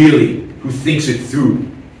anybody really who thinks it through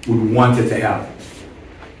would want it to have.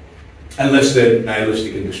 Unless they're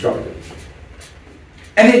nihilistic and destructive.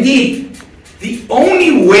 And indeed, the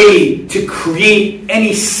only way to create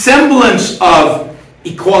any semblance of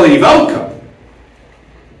equality of outcome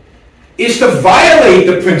is to violate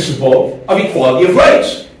the principle of equality of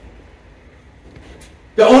rights.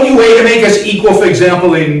 The only way to make us equal, for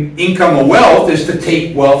example, in income or wealth, is to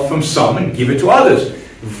take wealth from some and give it to others,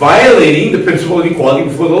 violating the principle of equality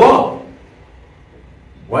before the law.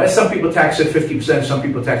 Why are some people taxed at 50%, some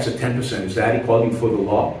people taxed at 10%? Is that equality before the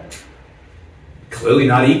law? Clearly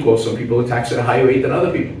not equal. Some people are taxed at a higher rate than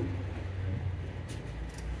other people.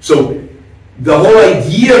 So the whole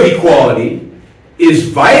idea of equality is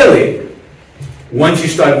violated once you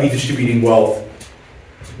start redistributing wealth,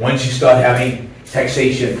 once you start having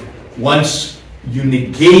taxation, once you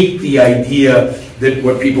negate the idea that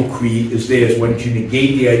what people create is theirs, once you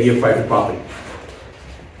negate the idea of private property.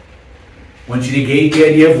 Once you negate the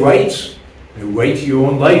idea of rights, the right to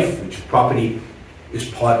your own life, which property is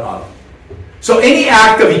part of. So any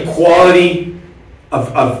act of equality,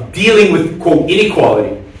 of dealing with, quote,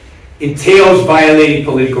 inequality, entails violating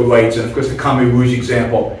political rights. And of course the Khmer Rouge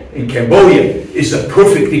example in Cambodia is a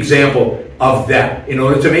perfect example of that. In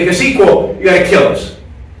order to make us equal, you got to kill us.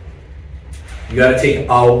 You got to take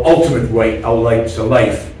our ultimate right, our right to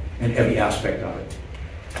life, and every aspect of it.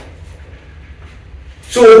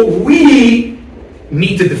 So what we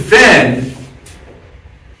need to defend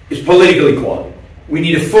is political equality. We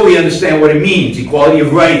need to fully understand what it means: equality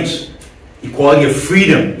of rights, equality of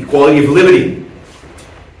freedom, equality of liberty.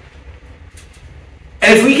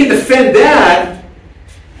 And if we can defend that,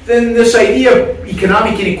 then this idea of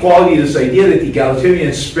economic inequality, this idea that the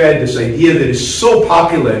egalitarian spread, this idea that is so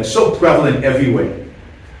popular and so prevalent everywhere,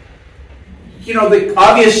 you know, the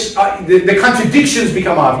obvious, the contradictions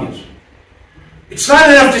become obvious. It's not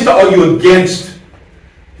enough just to argue against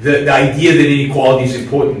the idea that inequality is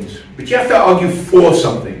important, but you have to argue for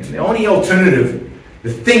something. And the only alternative,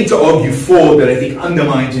 the thing to argue for that I think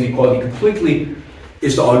undermines inequality completely,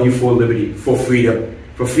 is to argue for liberty, for freedom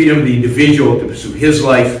of the individual to pursue his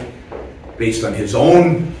life based on his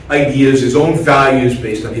own ideas, his own values,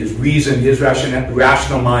 based on his reason, his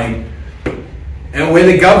rational mind, and where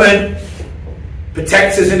the government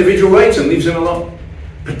protects his individual rights and leaves him alone,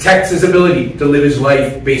 protects his ability to live his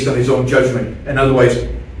life based on his own judgment, and otherwise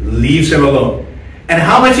leaves him alone. And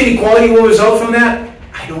how much inequality will result from that?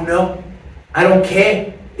 I don't know. I don't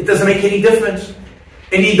care. It doesn't make any difference.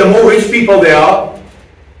 Indeed, the more rich people there are,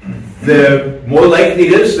 the more likely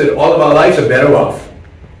it is that all of our lives are better off.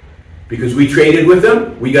 Because we traded with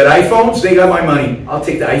them, we got iPhones, they got my money. I'll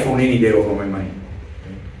take the iPhone any day over my money.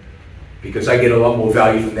 Because I get a lot more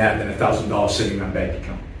value from that than $1,000 sitting in my bank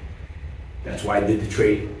account. That's why I did the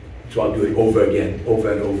trade. So I'll do it over again,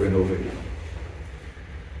 over and over and over again.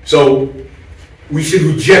 So we should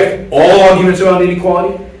reject all arguments around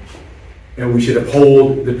inequality, and we should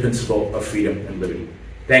uphold the principle of freedom and liberty.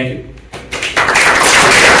 Thank you.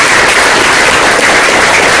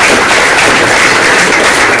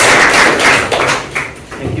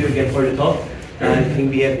 Thank you again for the talk. I think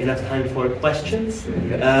we have enough time for questions.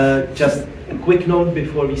 Just a quick note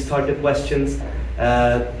before we start the questions.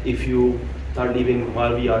 If you start leaving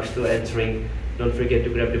while we are still answering, don't forget to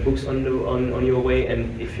grab the books on your way.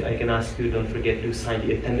 And if I can ask you, don't forget to sign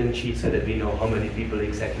the attendance sheet so that we know how many people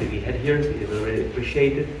exactly we had here. We will really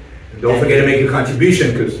appreciate it. And don't forget to make a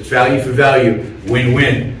contribution, because it's value for value,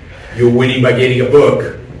 win-win. You're winning by getting a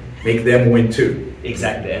book. Make them win too.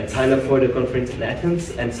 Exactly, and sign up for the conference in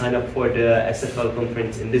Athens, and sign up for the SFL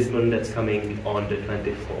conference in Lisbon that's coming on the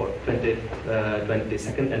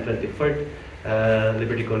 22nd and 23rd,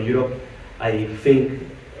 LibertyCon Europe. I think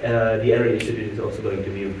the Ayn Rand Institute is also going to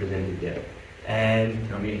be represented there. And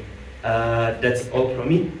that's all from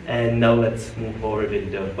me, and now let's move forward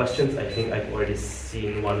with the questions. I think I've already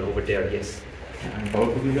seen one over there, yes. And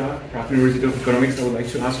both of you are Prague University of Economics. I would like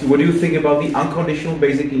to ask you, what do you think about the unconditional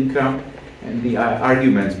basic income and the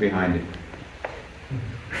arguments behind it?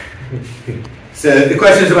 So the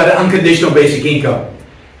question is about the unconditional basic income.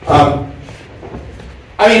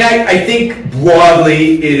 I think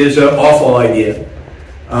broadly it is an awful idea.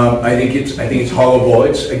 I think it's horrible.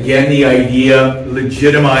 It's again the idea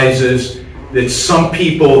legitimizes that some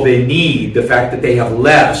people they need the fact that they have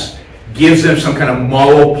less gives them some kind of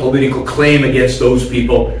moral political claim against those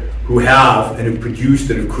people who have and who produced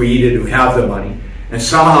and who created and who have the money. And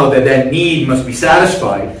somehow that need must be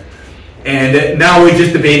satisfied. And now we're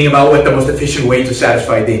just debating about what the most efficient way to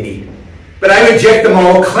satisfy their need. But I reject the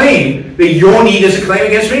moral claim that your need is a claim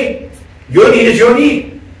against me. Your need is your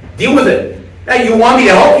need. Deal with it. Now you want me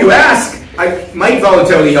to help you, ask. I might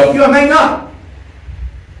voluntarily help you, I might not.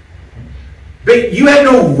 But you have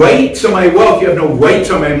no right to my wealth, you have no right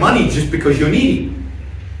to my money just because you're needy.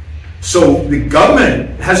 So the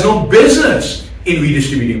government has no business in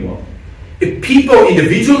redistributing wealth. If people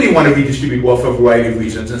individually want to redistribute wealth for a variety of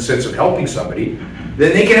reasons in the sense of helping somebody,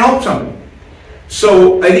 then they can help somebody.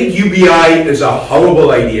 So I think UBI is a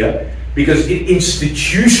horrible idea because it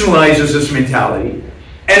institutionalizes this mentality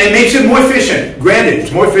and it makes it more efficient. Granted,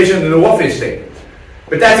 it's more efficient than the welfare state.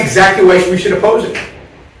 But that's exactly why we should oppose it.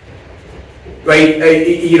 Right?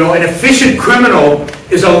 An efficient criminal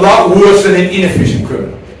is a lot worse than an inefficient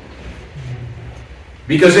criminal.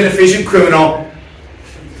 Because an efficient criminal,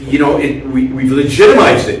 we've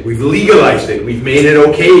legitimized it, we've legalized it, we've made it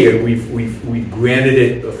okay, and we've granted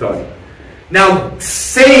it authority. Now,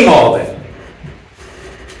 saying all that,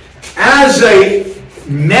 as a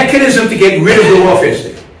mechanism to get rid of the welfare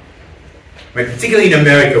state, right, particularly in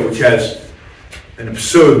America, which has an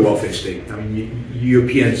absurd welfare state. I mean,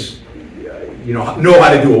 Europeans, know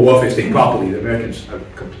how to do a welfare state properly. The Americans are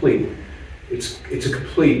complete. It's a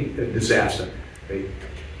complete disaster. Right?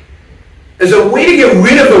 As a way to get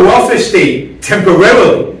rid of the welfare state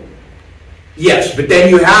temporarily, yes, but then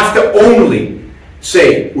you have to only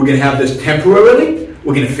say, we're going to have this temporarily,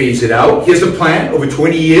 we're going to phase it out. Here's the plan over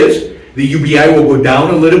 20 years. The UBI will go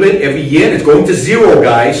down a little bit every year, and it's going to zero,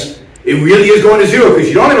 guys. It really is going to zero, because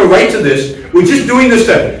you don't have a right to this. We're just doing this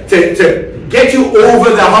to get you over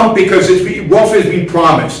the hump, because welfare has been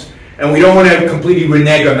promised, and we don't want to completely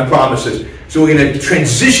renege on the promises. So we're going to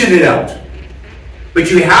transition it out. But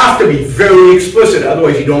you have to be very explicit,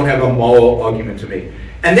 otherwise you don't have a moral argument to make.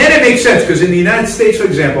 And then it makes sense, because in the United States, for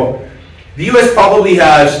example, the US probably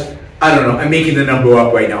has, I don't know, I'm making the number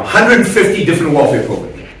up right now, 150 different welfare programs.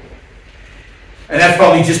 And that's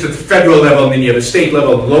probably just at the federal level, and then you have a state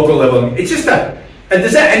level, and local level. It's just and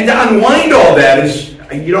to unwind all that is,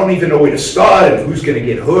 you don't even know where to start, and who's going to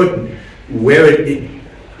get hurt, and where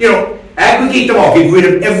aggregate them all, get rid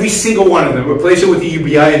of every single one of them, replace it with the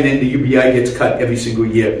UBI, and then the UBI gets cut every single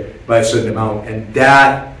year by a certain amount. And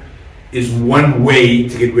that is one way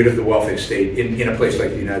to get rid of the welfare state in a place like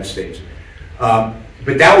the United States.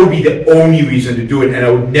 But that would be the only reason to do it, and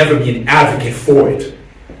I would never be an advocate for it.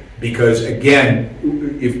 Because again,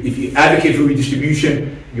 if you advocate for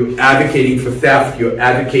redistribution, you're advocating for theft, you're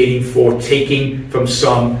advocating for taking from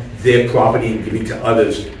some their property and giving to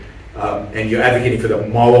others. And you're advocating for the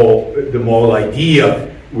moral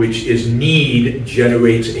idea, which is need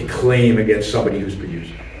generates a claim against somebody who's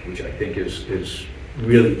producing, which I think is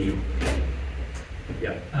really evil.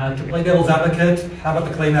 Yeah. To play devil's advocate, how about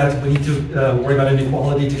the claim that we need to worry about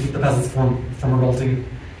inequality to keep the peasants from revolting?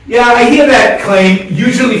 Yeah, I hear that claim,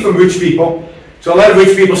 usually from rich people. So a lot of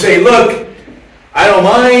rich people say, look, I don't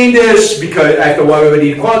mind this because I have to worry about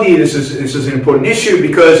the inequality. This is an important issue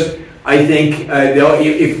because I think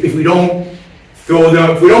if we don't throw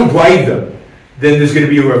them, if we don't bribe them, then there's going to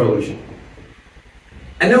be a revolution.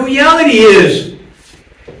 And the reality is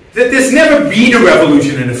that there's never been a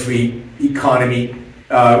revolution in a free economy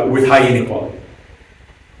with high inequality.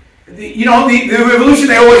 The revolution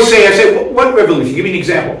they always say, I say, what revolution? Give me an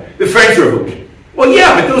example. The French Revolution. Well,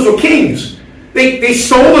 yeah, but those were kings. They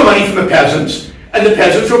stole the money from the peasants, and the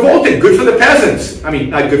peasants revolted. Good for the peasants. I mean,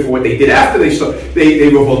 not good for what they did after they stole. They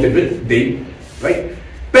revolted, but right?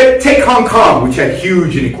 But take Hong Kong, which had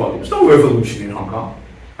huge inequality. There was no revolution in Hong Kong.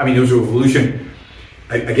 I mean, there was a revolution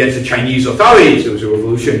against the Chinese authorities. There was a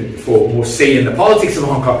revolution for more say in the politics of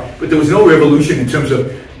Hong Kong, but there was no revolution in terms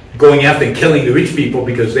of going after and killing the rich people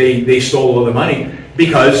because they stole all the money,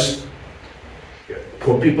 because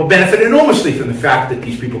poor people benefit enormously from the fact that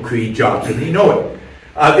these people create jobs, and they know it.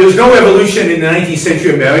 There was no revolution in the 19th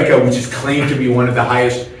century America, which is claimed to be one of the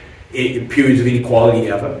highest periods of inequality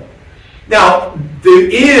ever. Now, there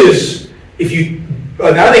is,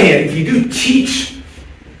 on the other hand, if you do teach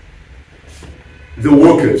the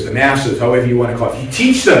workers, the masses, however you want to call it, if you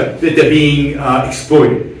teach them that they're being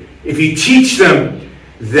exploited, if you teach them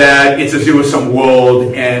that it's a zero-sum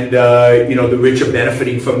world, and the rich are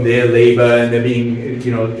benefiting from their labor, and they're being,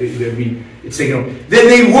 then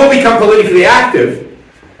they will become politically active,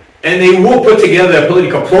 and they will put together a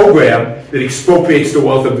political program that expropriates the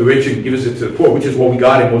wealth of the rich and gives it to the poor, which is what we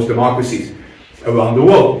got in most democracies around the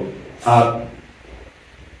world.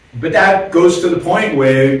 But that goes to the point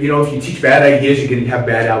where, if you teach bad ideas, you're going to have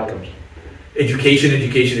bad outcomes. Education,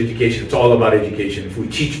 education, education. It's all about education. If we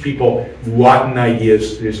teach people rotten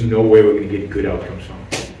ideas, there's no way we're going to get good outcomes from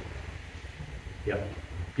it. Yeah.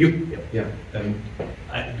 You? Yeah.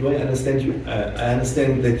 Do I understand you? I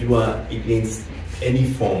understand that you are against any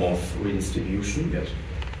form of redistribution. Yes.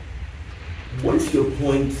 What is your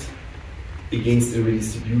point against a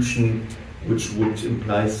redistribution which would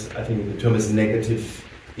imply, I think the term is negative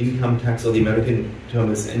income tax, or the American term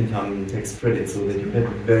is income tax credit, so that you have a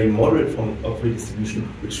very moderate form of redistribution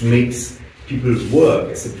which makes people work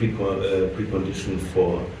as a precondition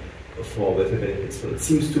for welfare benefits. So it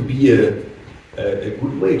seems to be a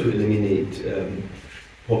good way to eliminate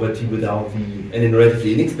poverty without and in a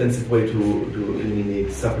relatively inexpensive way to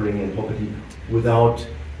eliminate suffering and poverty without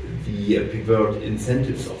the perverted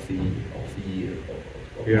incentives of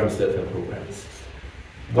most welfare programs.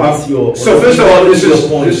 So first of all, this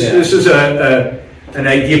is an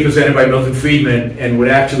idea presented by Milton Friedman, and what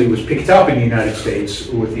actually was picked up in the United States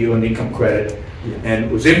with the earned income credit, and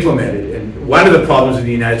was implemented. And one of the problems in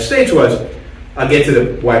the United States was, I'll get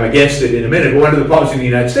to why I'm against it in a minute, but one of the problems in the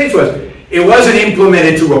United States was it wasn't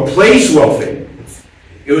implemented to replace welfare.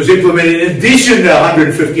 It was implemented in addition to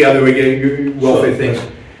 150 other welfare things.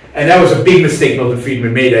 And that was a big mistake Milton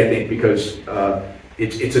Friedman made, I think, because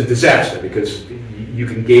it's a disaster, because you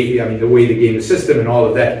can game, the way they game the system and all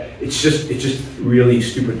of that, it's just really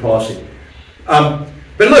stupid policy. But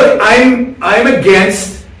look, I'm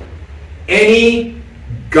against any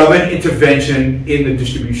government intervention in the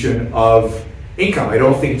distribution of income. I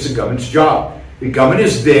don't think it's the government's job The government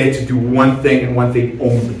is there to do one thing and one thing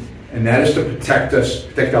only, and that is to protect us,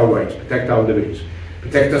 protect our rights, protect our liberties,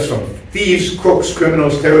 protect us from thieves, crooks,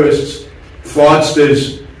 criminals, terrorists,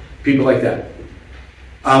 fraudsters, people like that.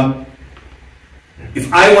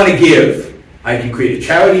 If I want to give, I can create a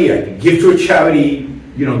charity, I can give to a charity.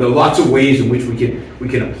 You know, there are lots of ways in which we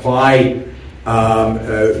can apply,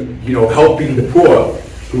 helping the poor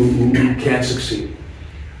who can't succeed.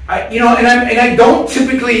 And I don't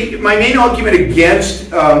typically, my main argument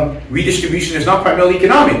against redistribution is not primarily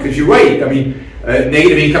economic, because you're right. I mean,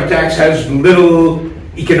 negative income tax has little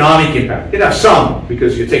economic impact. It has some,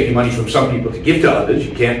 because you're taking money from some people to give to others.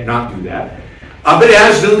 You can't not do that. But it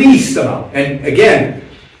has the least amount. And again,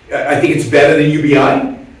 I think it's better than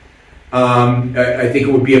UBI. I think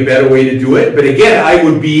it would be a better way to do it. But again, I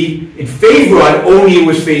would be in favor of it only it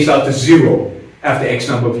was phased out to zero after X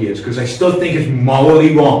number of years, because I still think it's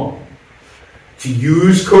morally wrong to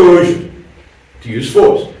use coercion, to use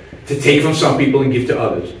force, to take from some people and give to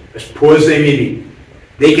others, as poor as they may be.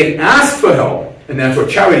 They can ask for help, and that's what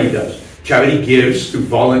charity does. Charity gives, through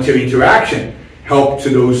voluntary interaction, help to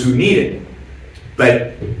those who need it.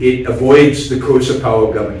 But it avoids the coercive power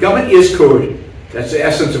of government. Government is coercion. That's the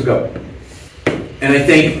essence of government. And I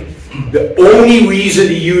think the only reason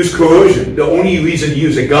to use coercion, the only reason to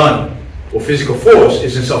use a gun or physical force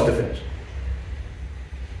is in self-defense.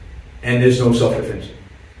 And there's no self-defense.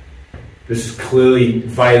 This is clearly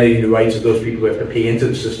violating the rights of those people who have to pay into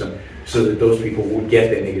the system so that those people will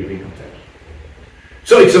get their negative income tax.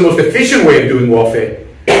 So it's the most efficient way of doing warfare,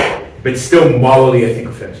 but still morally, I think,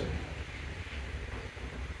 offensive.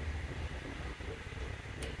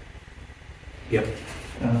 Yep.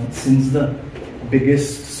 Since the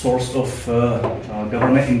biggest source of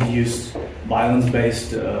government-induced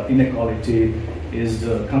violence-based inequality is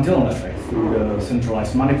the cantillon effect through the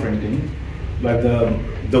centralized money printing, where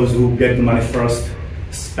those who get the money first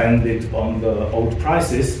spend it on the old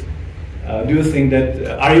prices. Do you think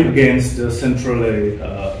that, are you against the centrally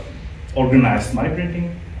organized money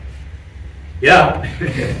printing? Yeah.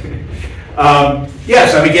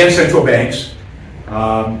 Yes, I'm against central banks.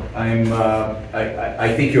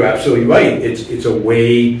 I think you're absolutely right. It's a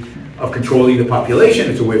way of controlling the population.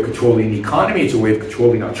 It's a way of controlling the economy. It's a way of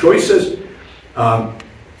controlling our choices. I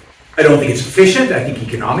don't think it's efficient. I think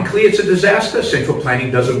economically it's a disaster. Central planning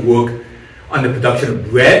doesn't work on the production of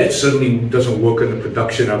bread. It certainly doesn't work on the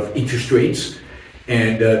production of interest rates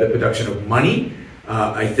and the production of money.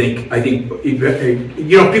 I think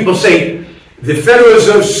people say the Federal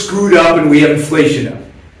Reserve screwed up and we have inflation now.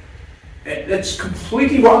 That's a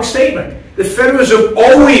completely wrong statement. The Federal Reserve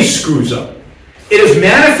always screws up. It has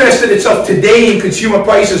manifested itself today in consumer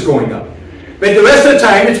prices going up. But the rest of the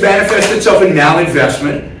time, it's manifested itself in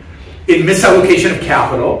malinvestment, in misallocation of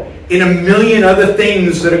capital, in a million other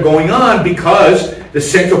things that are going on because the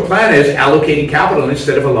central planner is allocating capital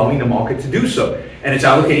instead of allowing the market to do so. And it's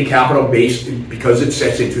allocating capital because it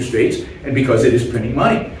sets interest rates and because it is printing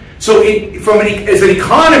money. So as an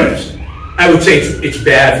economist, I would say it's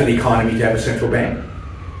bad for the economy to have a central bank.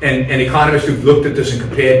 And economists who've looked at this and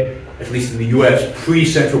compared, at least in the US,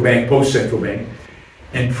 pre-central bank, post-central bank.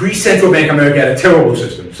 And pre-central bank America had a terrible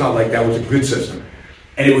system. It's not like that was a good system.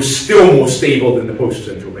 And it was still more stable than the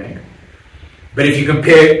post-central bank. But if you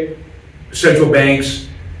compare central banks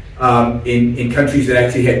in countries that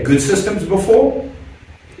actually had good systems before,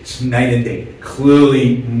 it's night and day.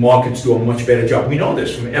 Clearly, markets do a much better job. We know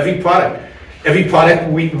this from every product. Every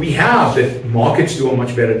product we have, that markets do a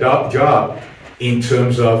much better job in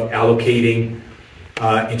terms of allocating,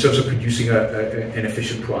 in terms of producing an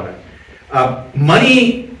efficient product.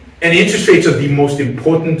 Money and interest rates are the most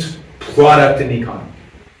important product in the economy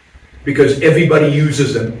because everybody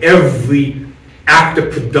uses them. Every act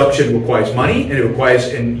of production requires money,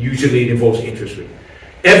 and usually it involves interest rate.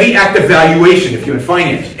 Every act of valuation, if you're in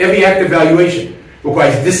finance, every act of valuation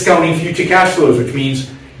requires discounting future cash flows, which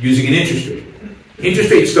means using an interest rate.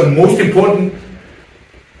 Interest rate is the most important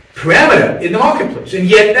parameter in the marketplace, and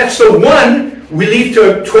yet that's the one we leave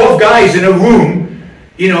to 12 guys in a room,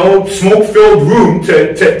 smoke-filled room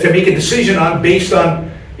to make a decision on based on,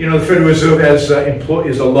 the Federal Reserve is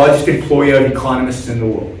the largest employer of economists in the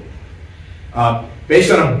world.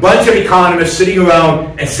 Based on a bunch of economists sitting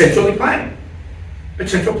around and centrally planning. But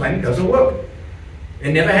central planning doesn't work.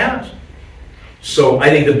 It never has. So I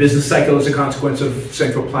think the business cycle is a consequence of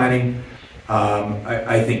central planning.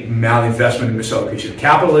 I think malinvestment and misallocation of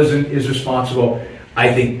capital is responsible.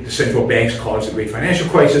 I think the central banks caused the great financial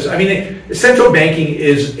crisis. I mean, the central banking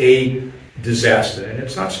is a disaster, and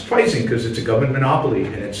it's not surprising because it's a government monopoly,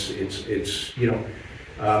 and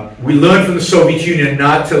we learned from the Soviet Union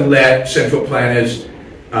not to let central planners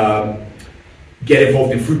get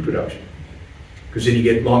involved in food production, because then you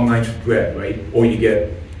get long lines for bread, right? Or you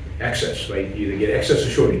get excess, right? You either get excess or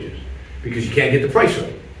shortages, because you can't get the price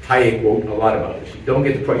right. Hayek wrote a lot about this. You don't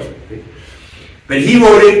get the price right? But he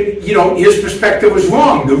wrote it, you know, his perspective was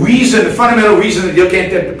wrong. The reason, the fundamental reason that you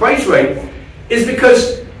can't get the price right is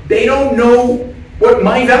because they don't know what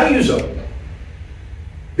my values are.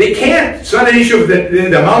 They can't. It's not an issue of the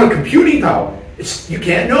amount of computing power. You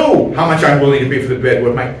can't know how much I'm willing to pay for the bread,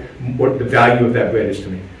 what the value of that bread is to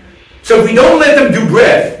me. So if we don't let them do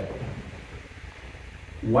bread,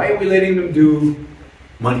 why are we letting them do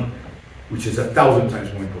money, which is 1,000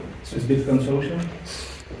 times more important? So is Bitcoin social?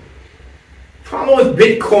 The problem with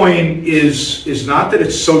Bitcoin is not that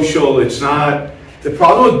it's social. It's not. The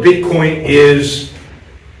problem with Bitcoin is,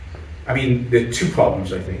 I mean, there are two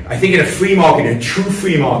problems, I think. I think in a free market, in a true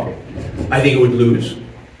free market, I think it would lose.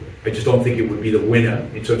 I just don't think it would be the winner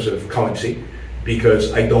in terms of currency,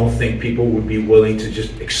 because I don't think people would be willing to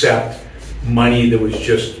just accept money that was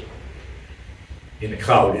just in the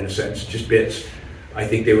cloud, in a sense, just bits. I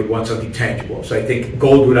think they would want something tangible. So I think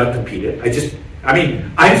gold would outcompete it. I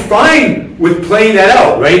mean, I'm fine with playing that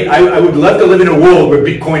out, right? I would love to live in a world where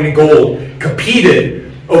Bitcoin and gold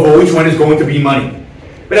competed over which one is going to be money.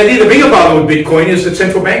 But I think the bigger problem with Bitcoin is that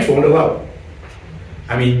central banks won't allow it.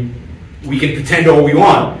 I mean, we can pretend all we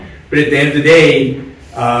want, but at the end of the day,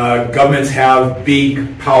 governments have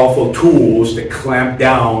big, powerful tools that clamp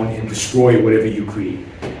down and destroy whatever you create.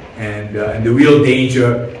 And the real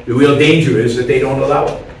danger is that they don't allow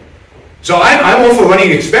it. So I'm all for running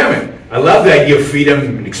an experiment. I love the idea of freedom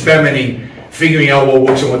and experimenting, figuring out what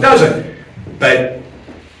works and what doesn't. But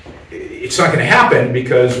it's not going to happen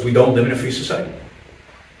because we don't live in a free society.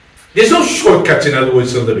 There's no shortcuts, in other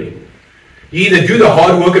words, to liberty. You either do the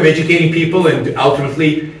hard work of educating people and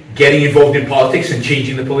ultimately getting involved in politics and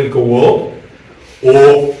changing the political world,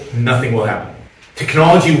 or nothing will happen.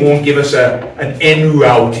 Technology won't give us an end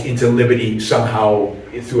route into liberty somehow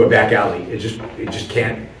through a back alley. It just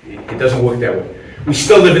can't. It doesn't work that way. We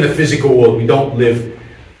still live in the physical world. We don't live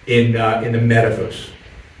in the metaverse.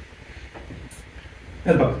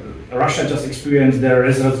 Yeah, but Russia just experienced their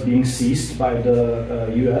reserves being seized by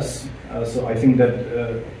the US. So I think that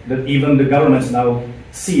that even the governments now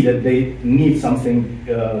see that they need something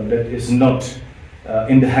that is not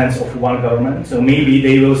in the hands of one government. So maybe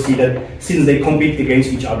they will see that since they compete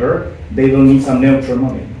against each other, they will need some neutral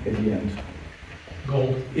money at the end.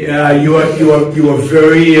 Gold. Yeah, you are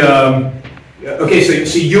very okay.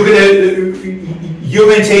 So you're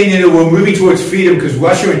maintaining that we're moving towards freedom because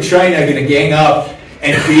Russia and China are going to gang up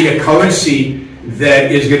and create a currency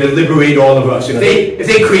that is going to liberate all of us. If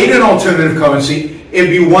they create an alternative currency, it'd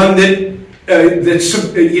be one that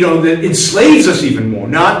that enslaves us even more,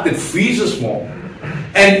 not that frees us more.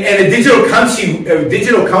 And a digital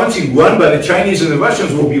currency run by the Chinese and the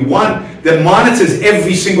Russians will be one that monitors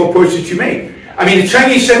every single purchase you make. I mean, the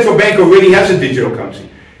Chinese central bank already has a digital currency.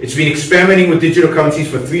 It's been experimenting with digital currencies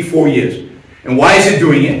for 3-4 years. And why is it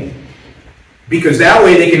doing it? Because that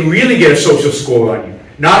way they can really get a social score on you.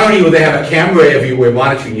 Not only will they have a camera everywhere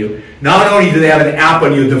monitoring you, not only do they have an app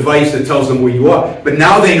on your device that tells them where you are, but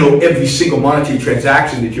now they know every single monetary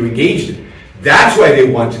transaction that you're engaged in. That's why they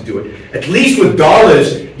want to do it. At least with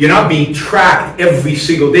dollars, you're not being tracked every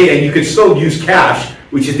single day, and you can still use cash,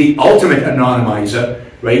 which is the ultimate anonymizer,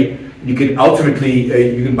 right? You can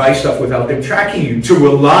ultimately, you can buy stuff without them tracking you. To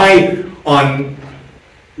rely on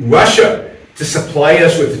Russia to supply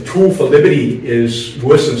us with the tool for liberty is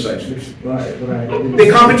worse than science fiction. Right. The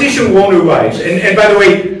competition won't arise. And by the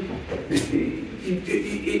way,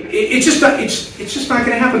 it's just not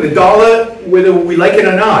going to happen. The dollar, whether we like it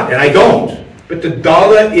or not, and I don't, but the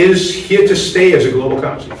dollar is here to stay as a global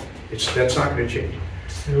currency. That's not going to change.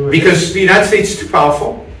 Because the United States is too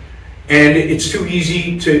powerful, and it's too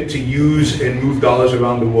easy to use and move dollars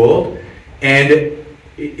around the world. And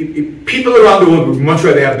people around the world would much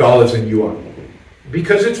rather have dollars than you are,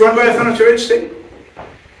 because it's run by a authoritarian state.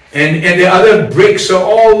 And the other BRICS are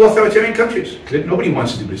all authoritarian countries that nobody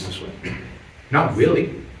wants to do business with. Not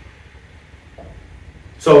really.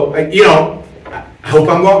 So, I hope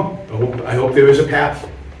I'm wrong. I hope there is a path.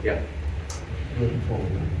 Yeah.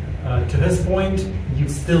 To this point, you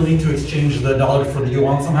still need to exchange the dollar for the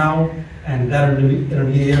yuan somehow, and that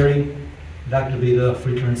intermediary, that could be the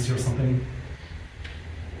free currency or something.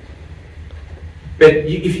 But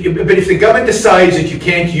if the government decides that you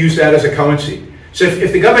can't use that as a currency, so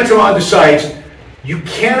if the government tomorrow decides you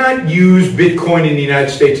cannot use Bitcoin in the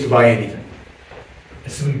United States to buy anything.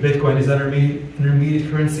 Assuming Bitcoin is an intermediate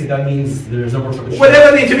currency, that means there's no more for the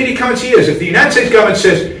whatever the intermediate currency is. If the United States government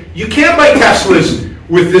says you can't buy Teslas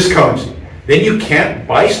with this currency, then you can't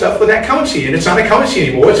buy stuff with that currency, and it's not a currency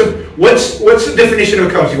anymore. What's the definition of a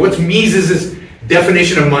currency? What's Mises'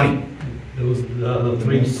 definition of money? Those the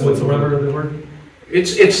 3 points or whatever they were.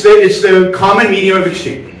 It's the common medium of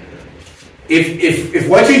exchange. If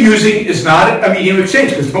what you're using is not a medium of exchange,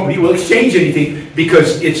 because nobody will exchange anything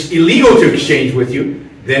because it's illegal to exchange with you,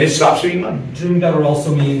 then it stops being money. Doing that would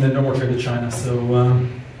also mean that no more trade with China. So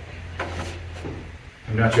I'm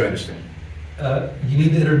not sure I understand. you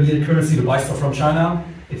need the intermediate currency to buy stuff from China.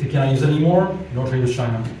 If you cannot use it anymore, no trade with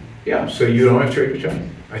China. Yeah, so you don't have trade with China.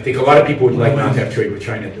 I think a lot of people would like not to have trade with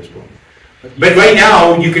China at this point. But right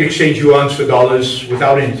now, you can exchange yuans for dollars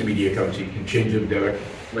without an intermediate currency. You can change them directly.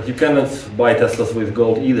 But you cannot buy Teslas with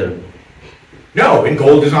gold either. No, and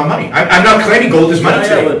gold is not money. I'm not claiming gold is money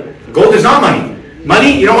today. Gold is not money.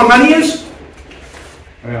 Money, you know what money is?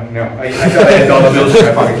 No, I thought I had dollar bills in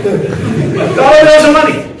my pocket. Dollar bills are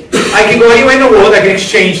money. I can go anywhere in the world, I can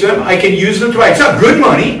exchange them, I can use them to buy. It's not good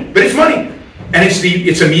money, but it's money. And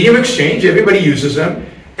it's a medium of exchange, everybody uses them.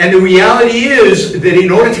 And the reality is that in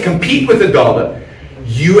order to compete with the dollar,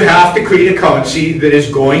 you have to create a currency that is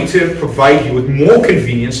going to provide you with more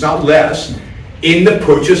convenience, not less, in the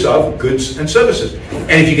purchase of goods and services.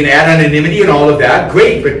 And if you can add anonymity and all of that,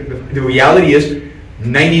 great. But the reality is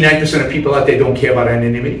 99% of people out there don't care about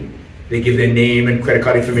anonymity. They give their name and credit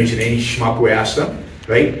card information to any schmuck who asks them,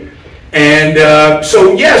 right? And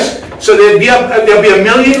so yes, so there'll be a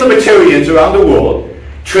million libertarians around the world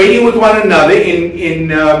trading with one another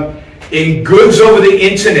in goods over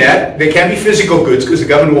the internet. They can't be physical goods because the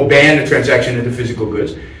government will ban the transaction into physical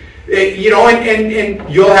goods. You know, and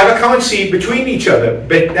you'll have a currency between each other,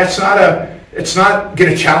 but that's not it's not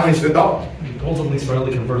going to challenge the dollar. Gold's at least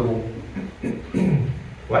readily convertible.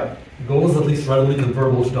 What? Gold is at least readily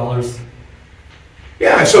convertible to dollars.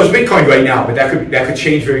 Yeah, so is Bitcoin right now, but that could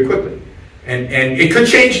change very quickly. And it could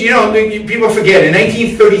change, you know, people forget, in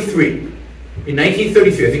 1933, I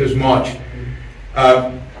think it was March,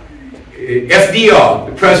 FDR,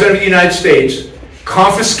 the President of the United States,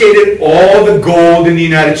 confiscated all the gold in the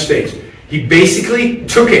United States. He basically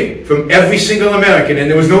took it from every single American, and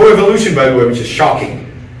there was no revolution, by the way, which is shocking.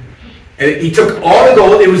 And he took all the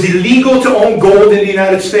gold. It was illegal to own gold in the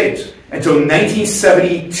United States until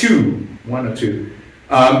 1972, one or two.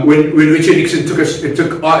 When Richard Nixon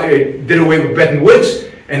did away with Bretton Woods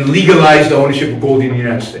and legalized the ownership of gold in the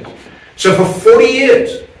United States. So for 40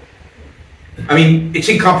 years, I mean, it's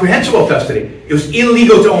incomprehensible to us today. It was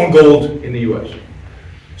illegal to own gold in the U.S.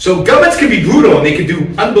 So governments can be brutal and they can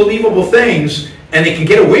do unbelievable things and they can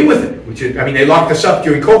get away with it. Which is, I mean, they locked us up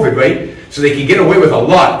during COVID, right? So they can get away with a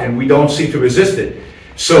lot and we don't seem to resist it.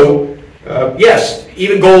 So yes,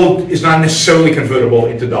 even gold is not necessarily convertible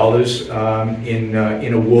into dollars in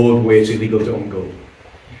a world where it's illegal to own gold.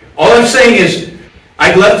 All I'm saying is,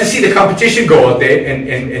 I'd love to see the competition go out there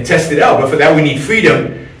and test it out, but for that we need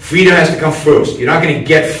freedom. Freedom has to come first. You're not going to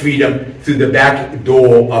get freedom through the back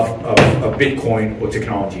door of Bitcoin or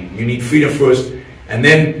technology. You need freedom first, and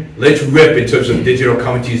then let's rip in terms of digital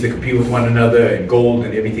currencies that compete with one another and gold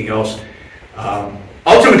and everything else.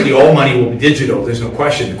 Ultimately, all money will be digital, there's no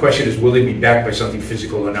question. The question is, will it be backed by something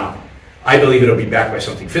physical or not? I believe it'll be backed by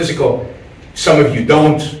something physical. Some of you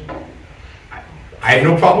don't. I have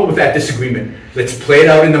no problem with that disagreement. Let's play it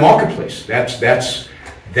out in the marketplace.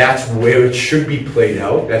 That's where it should be played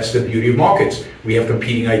out. That's the beauty of markets. We have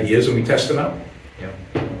competing ideas and we test them out. Yeah.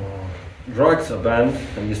 Drugs are banned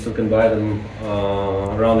and you still can buy them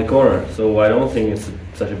around the corner. So I don't think it's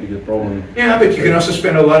such a big a problem. Yeah, but you can also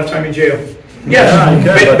spend a lot of time in jail. Yes,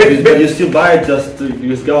 but you still buy it, you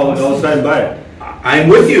just go outside and buy it. I'm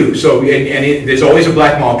with you. So, there's always a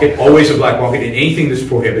black market, in anything that's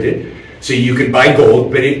prohibited. So you can buy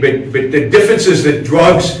gold, but the difference is that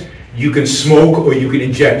drugs you can smoke or you can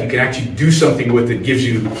inject. You can actually do something with it, gives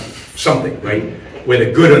you something, right?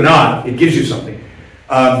 Whether good or not, it gives you something.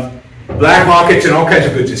 Black markets and all kinds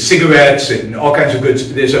of goods, and cigarettes and all kinds of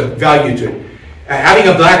goods, there's a value to it.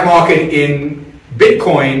 Having a black market in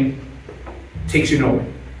Bitcoin takes you nowhere.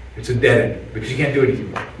 It's a dead end because you can't do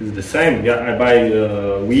anything. It's the same. Yeah, I buy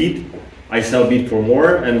weed, I sell Bitcoin for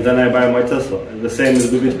more, and then I buy my Tesla. And the same is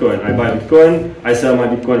with Bitcoin. I buy Bitcoin, I sell my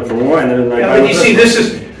Bitcoin for more, and then I buy. But you see, this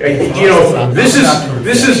is, you know, this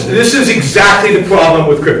is exactly the problem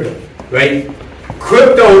with crypto, right?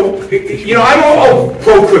 Crypto, you know, I'm all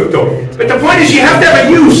pro crypto, but the point is you have to have a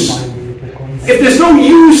use. If there's no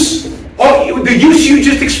use, the use you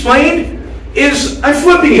just explained is I'm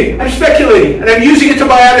flipping it, I'm speculating, and I'm using it to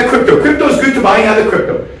buy other crypto. Crypto is good to buying other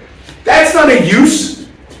crypto. That's not a use.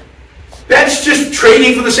 That's just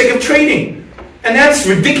trading for the sake of trading. And that's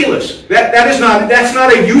ridiculous. That's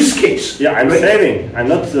not a use case. Yeah, I'm saving. I'm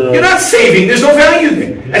not. You're not saving. There's no value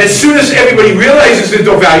there. And as soon as everybody realizes there's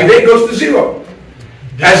no value there, it goes to zero.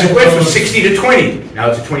 As it went from 60 to 20. Now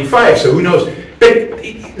it's at 25, so who knows? But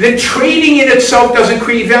the trading in itself doesn't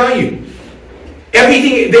create value.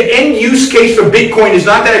 Everything, the end use case for Bitcoin is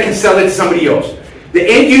not that I can sell it to somebody else. The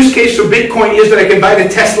end use case for Bitcoin is that I can buy the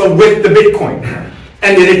Tesla with the Bitcoin.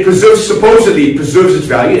 And that it preserves, supposedly it preserves its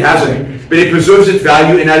value, it hasn't, but it preserves its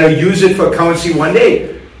value and I'll use it for currency one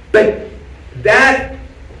day. But that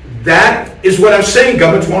is what I'm saying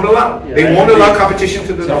governments won't allow. Yeah, they won't allow competition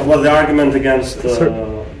to the So what's the argument against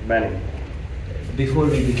banning? Before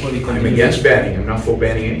we continue, I'm against banning, I'm not for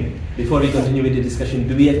banning anything. Before we continue with the discussion,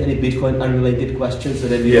 do we have any Bitcoin unrelated questions so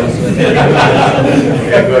that we Yeah. also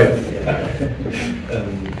Yeah, go ahead.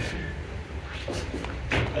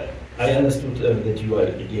 I understood that you are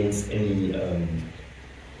against any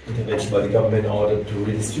intervention by the government in order to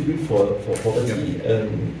redistribute for poverty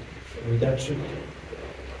reduction.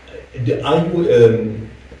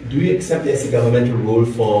 Do you accept there's a governmental role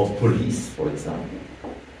for police, for example?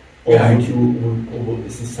 Or Yeah,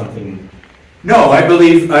 is this something? No, I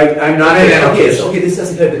believe I'm not an anarchist. Okay, this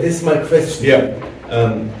doesn't help. This is my question. Yeah.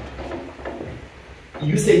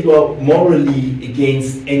 You say you are morally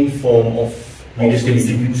against any form of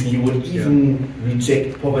redistribution. You would even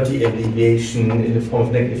reject poverty alleviation in the form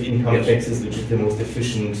of negative income Yes. taxes, which is the most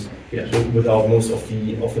efficient, Yes. without most of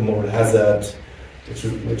the moral hazard,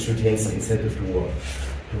 which retains the incentive to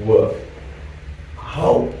work.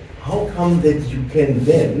 How come that you can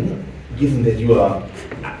then, given that you are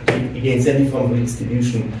against any form of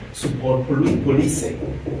redistribution, support policing?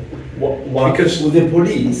 Because with the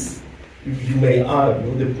police, you may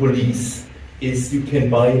argue the police is you can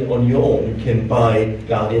buy it on your own. You can buy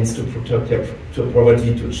guardians to protect their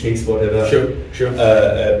property, to chase whatever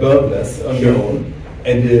burglars on your own.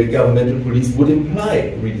 And the governmental police would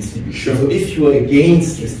imply redistribution. So if you are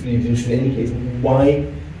against redistribution in any case, why?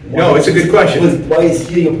 No, it's a good question. Why is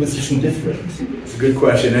here your position different? It's a good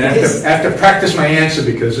question, and I have to practice my answer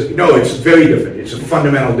because no, it's very different. It's a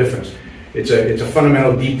fundamental difference. It's a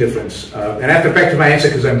fundamental deep difference, and I have to practice my answer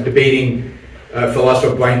because I'm debating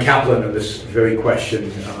philosopher Brian Kaplan on this very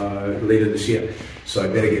question later this year. So I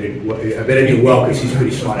better get it. I better do well because he's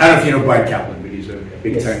pretty smart. I don't know if you know Brian Kaplan, but he's a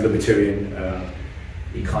big-time libertarian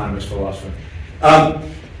economist, philosopher.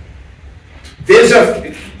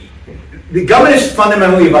 The government is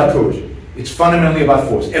fundamentally about coercion. It's fundamentally about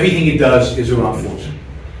force. Everything it does is around force.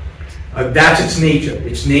 That's its nature.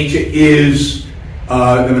 Its nature is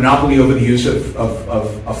the monopoly over the use of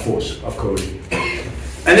force, of coercion.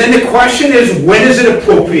 And then the question is, when is it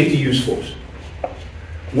appropriate to use force?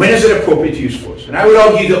 When is it appropriate to use force? And I would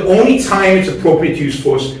argue the only time it's appropriate to use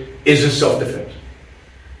force is in self-defense,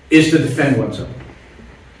 is to defend oneself.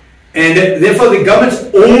 And therefore the government's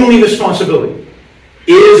only responsibility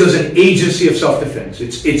is as an agency of self-defense.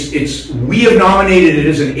 We have nominated it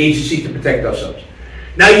as an agency to protect ourselves.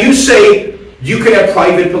 Now you say you could have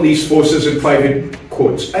private police forces and private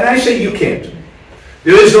courts, and I say you can't.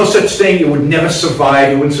 There is no such thing. It would never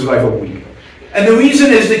survive. It wouldn't survive a week. And the reason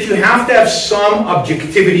is that you have to have some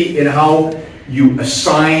objectivity in how you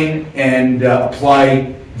assign and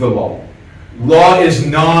apply the law. Law is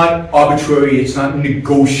not arbitrary. It's not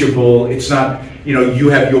negotiable. It's not, you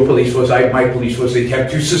have your police force, I have my police force. They have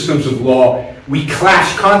two systems of law. We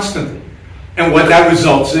clash constantly. And what that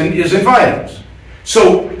results in is in violence.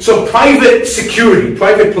 So private security,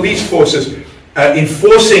 private police forces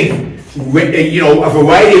enforcing a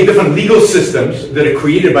variety of different legal systems that are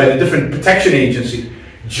created by the different protection agencies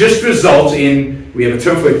just results in, we have a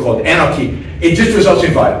term for it called anarchy, it just results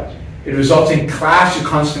in violence. It results in clash, a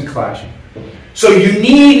constant clashing. So you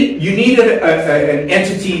need an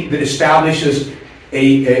entity that establishes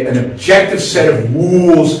an objective set of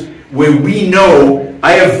rules where we know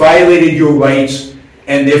I have violated your rights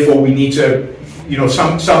and therefore we need to,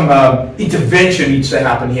 some intervention needs to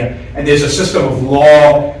happen here, and there's a system of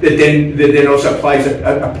law that then also applies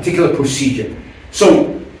a particular procedure.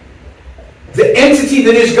 So the entity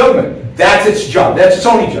that is government, that's its job, that's its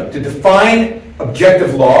only job, to define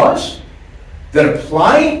objective laws that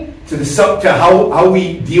apply to how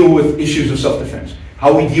we deal with issues of self-defense,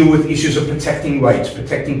 how we deal with issues of protecting rights,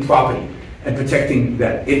 protecting property, and protecting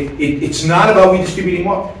that. It's not about redistributing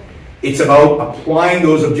wealth. It's about applying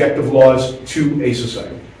those objective laws to a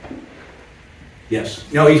society.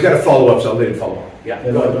 Yes. No, he's got to follow up, so I'll let him follow up. Yeah.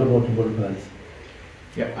 No, I don't want to monopolize.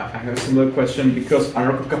 Yeah, I have a similar question, because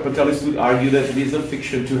anarcho-capitalists would argue that it is a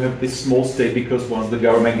fiction to have this small state, because once the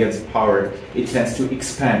government gets power, it tends to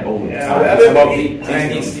expand all the time. It's about the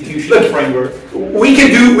institutional framework. We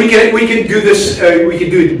can do this. We can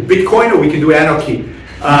do Bitcoin, or we can do anarchy.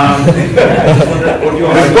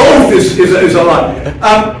 Both is a lot.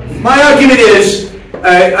 My argument is,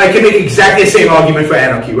 I can make exactly the same argument for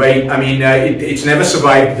anarchy, right? I mean, it's never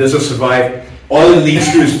survived, doesn't survive. All it leads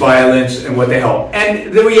to is violence, and what the hell.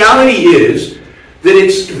 And the reality is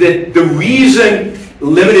that the reason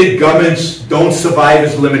limited governments don't survive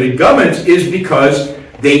as limited governments is because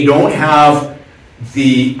they don't have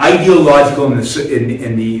the ideological and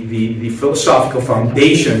the philosophical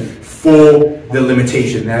foundation for the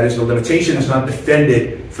limitation. That is, the limitation is not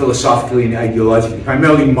defended philosophically and ideologically,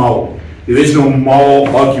 primarily moral. There is no moral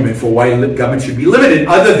argument for why government should be limited,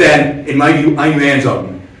 other than, in my view, Ayn Rand's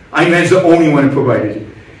argument. Ayn Rand's the only one who provided it.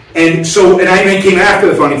 And Ayn Rand came after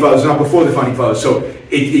the Founding Fathers, not before the Founding Fathers. So,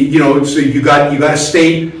 so you got a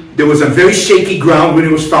state that was on very shaky ground when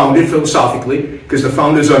it was founded, philosophically, because the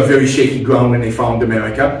founders are on very shaky ground when they found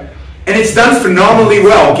America. And it's done phenomenally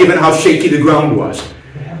well, given how shaky the ground was.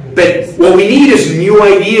 But what we need is new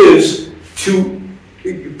ideas to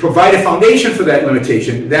provide a foundation for that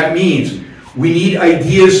limitation. That means we need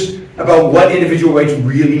ideas about what individual rights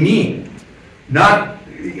really mean. Not,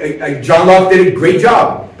 John Locke did a great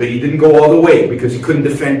job, but he didn't go all the way, because he couldn't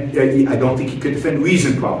defend, I don't think he could defend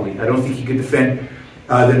reason properly. I don't think he could defend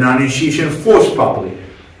the non-initiation of force properly.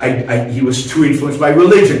 He was too influenced by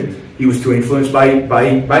religion. He was too influenced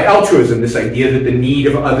by altruism, this idea that the need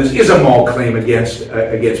of others is a moral claim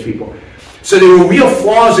against people. So there were real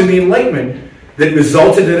flaws in the Enlightenment that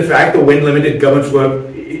resulted in the fact that when limited governments were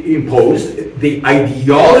imposed, the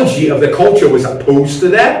ideology of the culture was opposed to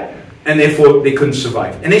that, and therefore they couldn't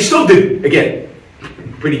survive. And they still do, again,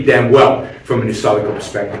 pretty damn well from an historical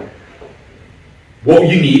perspective. What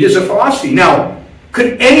you need is a philosophy. Now,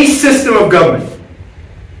 could any system of government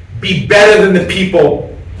be better than the people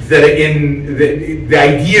that are in the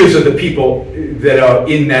ideas of the people that are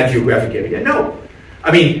in that geographic area? No.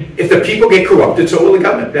 I mean, if the people get corrupted, so will the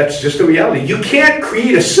government. That's just the reality. You can't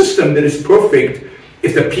create a system that is perfect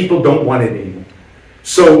if the people don't want it anymore.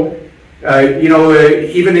 So,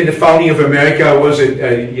 even in the founding of America,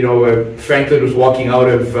 Franklin was walking out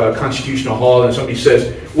of Constitutional Hall, and somebody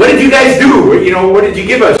says, "What did you guys do? What did you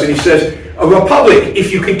give us?" And he says, "A republic,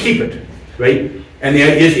 if you can keep it," right? And the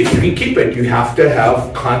idea is, if you can keep it, you have to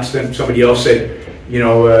have constant, somebody else said,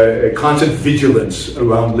 constant vigilance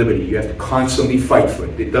around liberty. You have to constantly fight for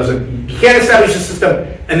it. You can't establish a system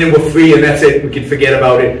and then we're free and that's it, we can forget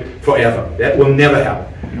about it forever. That will never happen.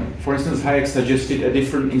 For instance, Hayek suggested a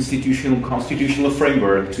different constitutional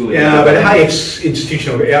framework to live. Yeah, but Hayek's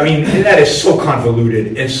institutional, that is so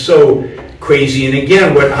convoluted and so crazy. And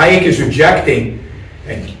again, what Hayek is rejecting,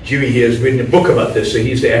 and Jimmy here has written a book about this, so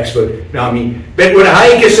he's the expert. But what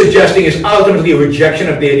Hayek is suggesting is ultimately a rejection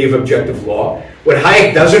of the idea of objective law. What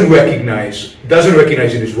Hayek doesn't recognize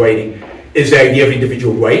in his writing, is the idea of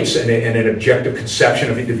individual rights and an objective conception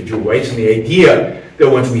of individual rights, and the idea that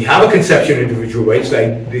once we have a conception of individual rights,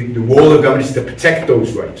 the role of government is to protect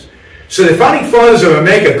those rights. So the Founding Fathers of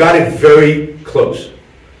America got it very close,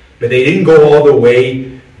 but they didn't go all the way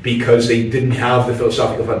because they didn't have the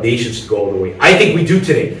philosophical foundations to go all the way. I think we do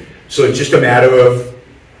today. So it's just a matter of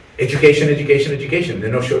education, education, education. There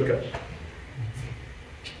are no shortcuts.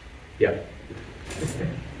 Yeah.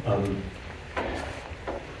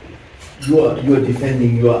 You are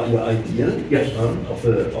defending your idea, yes, of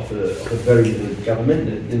a very little government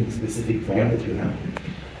in the specific form, yeah, that you have.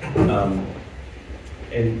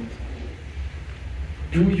 And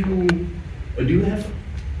do you have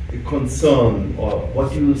a concern, or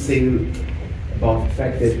what do you say about the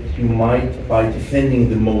fact that you might, by defending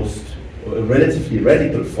the most relatively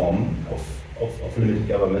radical form of limited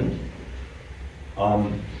government,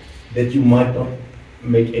 that you might not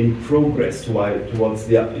make any progress towards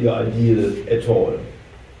your ideal at all?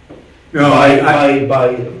 No,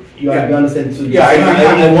 you understand? So yeah, I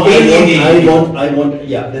want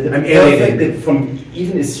that from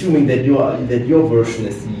even assuming that your version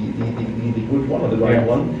is the good one or the right, yeah,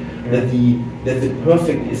 one, yeah, that the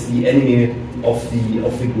perfect is the enemy of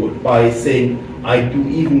the good, by saying I do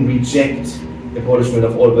even reject abolishment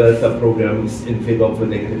of all welfare programs in favor of a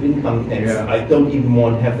negative income tax. Yeah. I don't even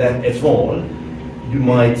want to have that at all. You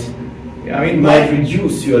might, might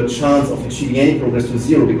reduce your chance of achieving any progress to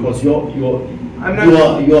zero, because your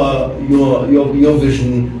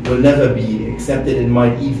vision will never be accepted and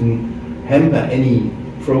might even hamper any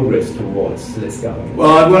progress towards less government.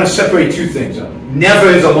 Well, I want to separate two things up. Never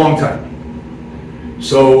is a long time.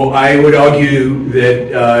 So I would argue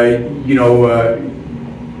that,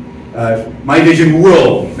 my vision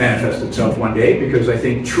will manifest itself one day, because I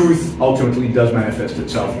think truth ultimately does manifest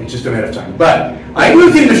itself. It's just a matter of time. But I agree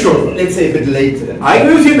with you in the short run. Let's say a bit later. I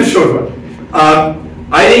agree with you in the short run.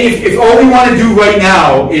 I think if all we want to do right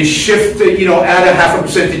now is shift, add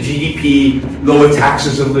 0.5% to GDP, lower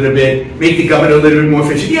taxes a little bit, make the government a little bit more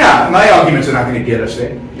efficient, yeah, my arguments are not going to get us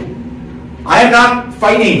there. I am not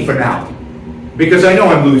fighting for now, because I know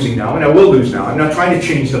I'm losing now, and I will lose now. I'm not trying to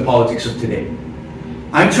change the politics of today.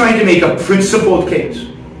 I'm trying to make a principled case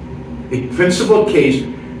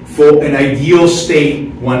for an ideal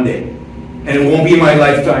state one day. And it won't be in my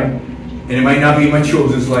lifetime, and it might not be in my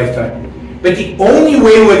children's lifetime. But the only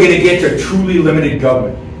way we're going to get to truly limited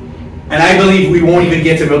government, and I believe we won't even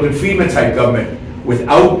get to Milton Friedman type government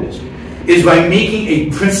without this, is by making a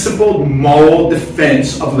principled moral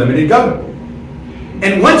defense of limited government.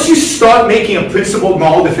 And once you start making a principled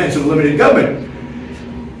moral defense of limited government,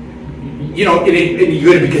 and you're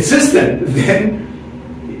going to be consistent, then,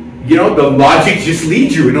 the logic just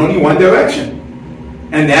leads you in only one direction.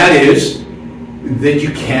 And that is that you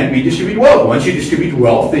can't redistribute wealth. Once you distribute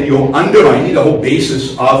wealth, then you're undermining the whole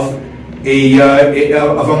basis of a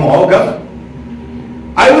moral government.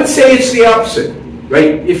 I would say it's the opposite,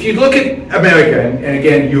 right? If you look at America, and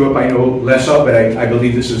again, Europe I know less of, but I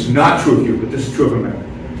believe this is not true of Europe, but this is true of America.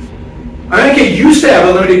 America used to have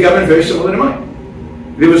a limited government very similar to mine.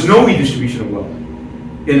 There was no redistribution of wealth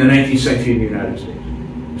in the 19th century in the United States.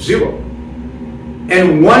 Zero.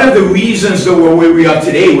 And one of the reasons that we're where we are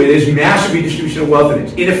today, where there's massive redistribution of wealth and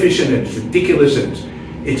it's inefficient and it's ridiculous and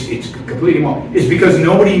it's completely wrong, is because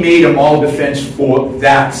nobody made a moral defense for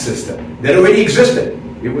that system. That already existed.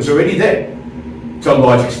 It was already there to a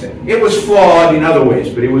large extent. It was flawed in other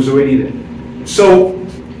ways, but it was already there. So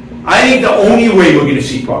I think the only way we're going to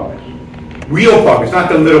see progress, real progress, not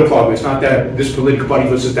the little progress, not that this political party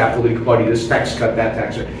versus that political party, this tax cut, that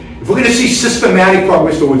tax cut. If we're going to see systematic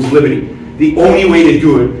progress towards liberty, the only way to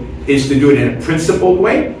do it is to do it in a principled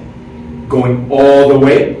way, going all the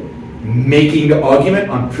way, making the argument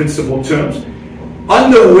on principled terms.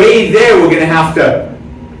 On the way there, we're going to have to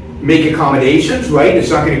make accommodations, right?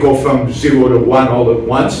 It's not going to go from 0 to 1 all at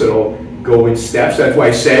once. It'll go in steps. That's why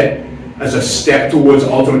I said, as a step towards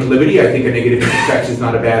ultimate liberty, I think a negative income tax is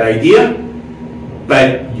not a bad idea.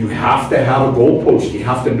 But you have to have a goalpost. You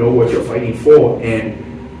have to know what you're fighting for. And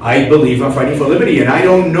I believe I'm fighting for liberty, and I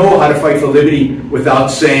don't know how to fight for liberty without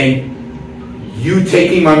saying, you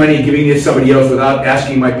taking my money and giving it to somebody else without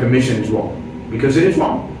asking my permission is wrong, because it is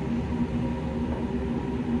wrong.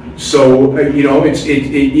 So, and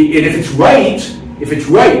if it's right, if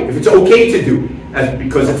it's okay to do,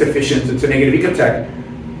 because it's efficient, it's a negative income tax,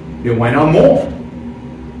 then why not more?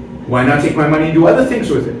 Why not take my money and do other things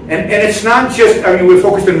with it? And it's not just, we're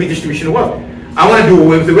focused on redistribution of wealth. I want to do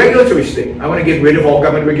away with the regulatory state. I want to get rid of all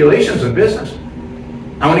government regulations on business.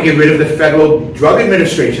 I want to get rid of the Federal Drug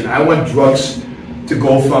Administration. I want drugs to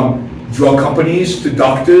go from drug companies to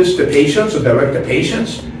doctors to patients, or direct to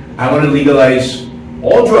patients. I want to legalize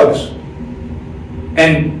all drugs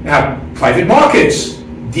and have private markets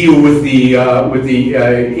deal with the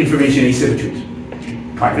information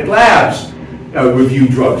asymmetries. Private labs review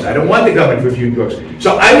drugs. I don't want the government reviewing drugs.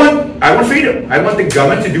 So I want freedom. I want the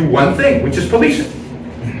government to do one thing, which is policing.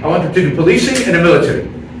 I want them to do policing and a military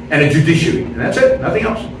and a judiciary, and that's it. Nothing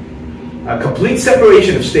else. A complete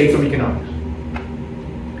separation of state from economics.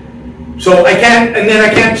 So I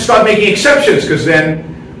can't start making exceptions, because then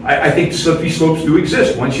I think slippery slopes do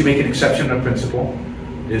exist. Once you make an exception on principle,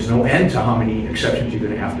 there's no end to how many exceptions you're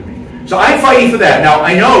going to have to make. So I'm fighting for that. Now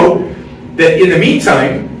I know that in the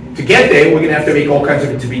meantime, to get there, we're going to have to make all kinds of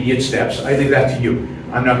intermediate steps. I leave that to you.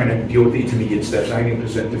 I'm not going to deal with the intermediate steps. I'm going to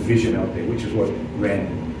present the vision out there, which is what Rand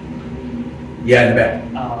did. Yeah, in the back.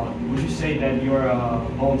 Would you say that you're a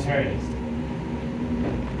voluntarist?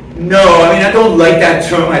 No, I don't like that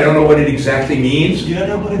term. I don't know what it exactly means. You don't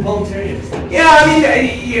know what a voluntarist is? Yeah,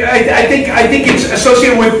 I think it's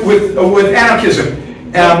associated with anarchism.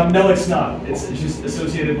 No, it's not. It's just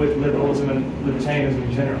associated with liberalism and libertarianism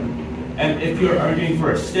in general. And if you're arguing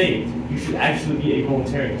for a state, you should actually be a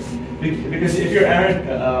voluntarist. Because if you're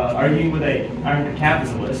arguing with a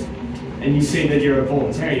capitalist and you say that you're a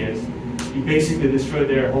voluntarist, you basically destroy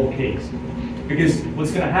their whole case. Because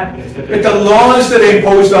what's going to happen is that... But the laws that are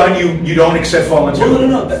imposed on you, you don't accept voluntarily.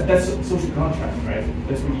 Well, no. That's a social contract, right?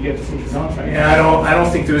 That's when you get the social contract. Yeah, I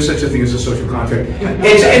don't think there is such a thing as a social contract. How do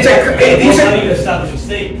you establish a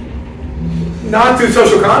state? Not through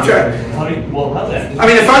social contract. How then?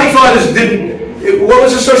 The founding fathers didn't. What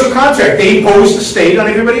was a social contract? They imposed the state on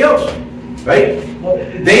everybody else, right?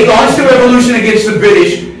 They launched a revolution against the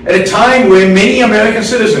British at a time when many American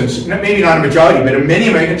citizens, maybe not a majority, but many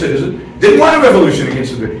American citizens, didn't want a revolution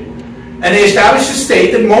against the British. And they established a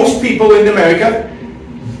state that most people in America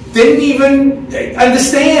didn't even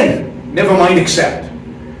understand, never mind accept.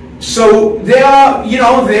 So there are, you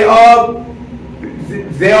know, there are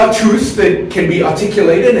truths that can be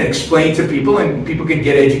articulated and explained to people, and people can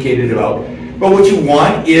get educated about. But what you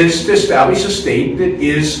want is to establish a state that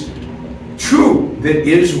is true, that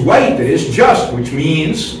is right, that is just, which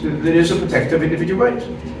means that is a protector of individual rights.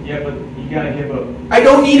 Yeah, but you gotta give up. I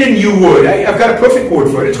don't need a new word. I've got a perfect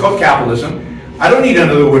word for it. It's called capitalism. I don't need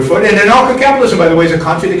another word for it. And anarcho-capitalism, by the way, is a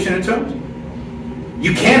contradiction in terms.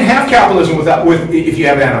 You can't have capitalism if you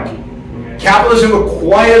have anarchy. Okay. Capitalism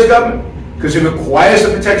requires government because it requires the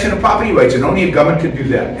protection of property rights, and only a government can do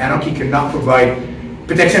that. Anarchy cannot provide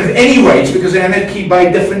protection of any rights because anarchy, by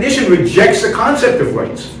definition, rejects the concept of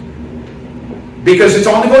rights because it's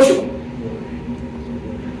all negotiable.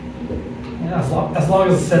 Yeah, as long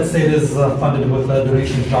as said state is funded with a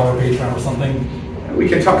donation to our Patreon or something. We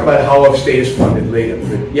can talk about how our state is funded later.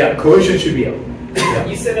 But yeah, coercion should be out. Yeah.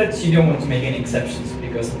 You said that you don't want to make any exceptions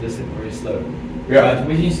because of the slippery slope. Yeah. But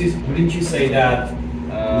wouldn't you say that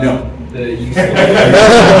no. The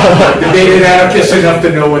dated anarchist enough to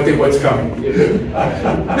know what's coming.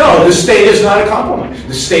 No, the state is not a compromise.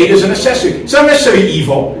 The state is a necessity. It's not necessarily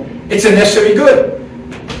evil. It's a necessary good.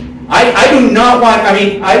 I do not want, I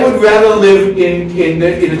mean, I would rather live in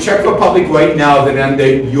the Czech Republic right now than under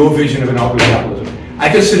your vision of anarcho-capitalism. I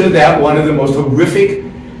consider that one of the most horrific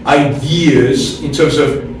ideas in terms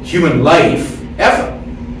of human life ever.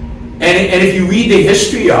 And if you read the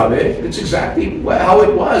history of it, it's exactly how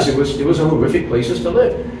it was. It was a horrific place to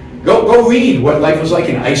live. Go read what life was like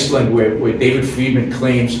in Iceland, where David Friedman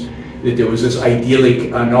claims that there was this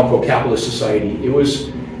idyllic anarcho-capitalist society. It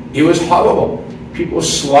was horrible. People were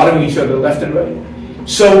slaughtering each other left and right.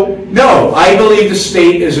 So no, I believe the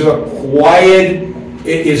state is a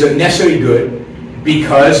necessary good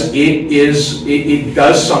because it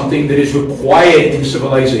does something that is required in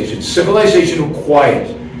civilization. Civilization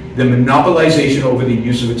requires the monopolization over the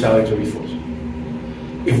use of retaliatory force.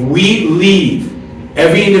 If we leave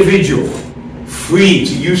every individual free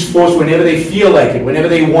to use force whenever they feel like it, whenever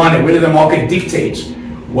they want it, whenever the market dictates,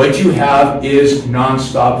 what you have is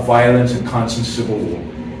non-stop violence and constant civil war.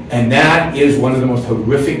 And that is one of the most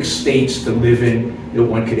horrific states to live in that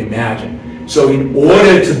one could imagine. So in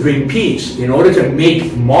order to bring peace, in order to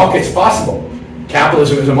make markets possible,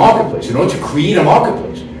 capitalism is a marketplace. In order to create a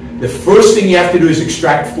marketplace, the first thing you have to do is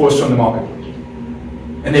extract force from the marketplace.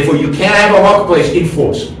 And therefore you can't have a marketplace in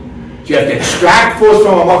force. So you have to extract force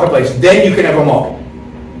from a marketplace, then you can have a market.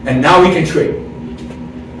 And now we can trade.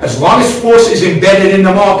 As long as force is embedded in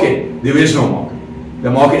the market, there is no market. The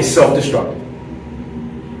market is self-destructive.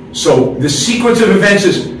 So the sequence of events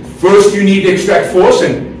is first you need to extract force,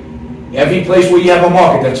 and every place where you have a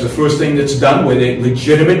market, that's the first thing that's done, whether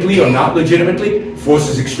legitimately or not legitimately, force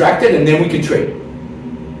is extracted, and then we can trade.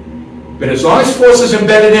 But as long as force is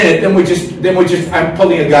embedded in it, then we're just I'm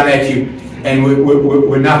pulling a gun at you, and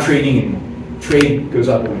we're not trading anymore. Trade goes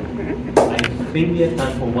up. I think we have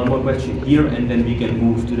time for one more question here, and then we can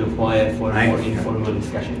move to the foyer for a more informal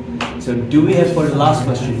discussion. So do we have, for the last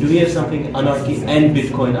question, do we have something anarchy and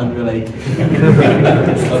Bitcoin unrelated?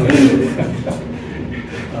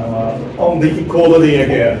 On the equality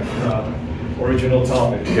again, original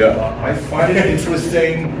topic. Yeah. I find it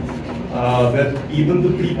interesting that even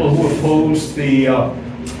the people who oppose the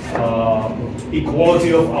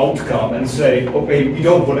equality of outcome and say, okay, we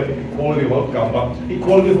don't want equality of outcome, but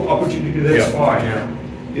equality of opportunity, that's fine. Yeah.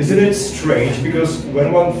 Isn't it strange? Because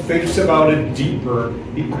when one thinks about it deeper,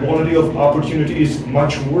 equality of opportunity is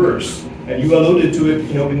much worse. And you alluded to it,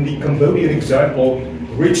 in the Cambodian example,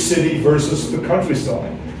 rich city versus the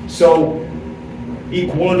countryside. So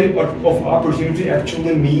equality of opportunity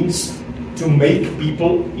actually means to make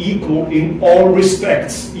people equal in all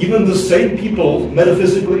respects. Even the same people,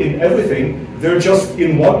 metaphysically in everything, they're just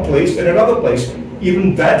in one place and another place.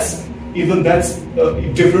 Even that's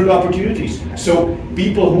different opportunities. So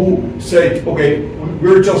people who say, okay,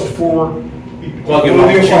 we're just for equality of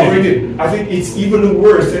opportunity, I think it's even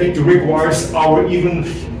worse, that it requires our even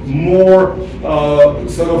more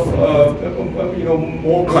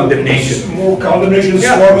more condemnation,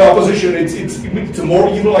 strong opposition. It's a more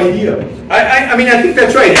evil idea. I mean, I think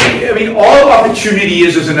that's right. I mean, all opportunity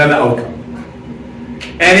is another outcome,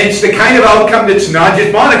 and it's the kind of outcome that's not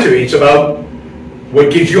just monetary. It's about what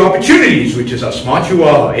gives you opportunities, which is how smart you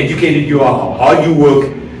are, how educated you are, how hard you work.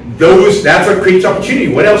 That's what creates opportunity.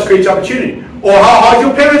 What else creates opportunity? Or how hard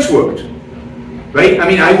your parents worked. right? I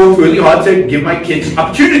mean, I work really hard to give my kids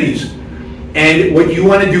opportunities. And what you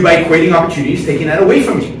want to do by equating opportunities, taking that away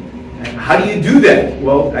from you. How do you do that?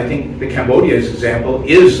 Well, I think the Cambodia's example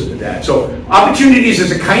is that. So opportunities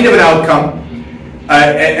is a kind of an outcome,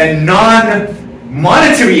 a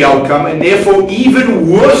non-monetary outcome, and therefore even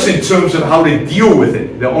worse in terms of how to deal with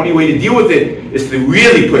it. The only way to deal with it is to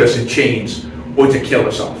really put us in chains or to kill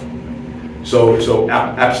us off. So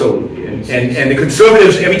absolutely. And the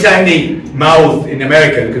conservatives, every time they mouth in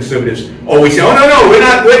America, the conservatives always say, oh no,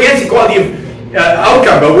 we're against equality of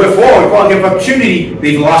outcome, but we're for equality of opportunity.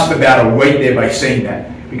 They've lost the battle right there by saying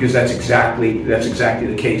that, because that's exactly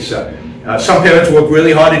the case. Some parents work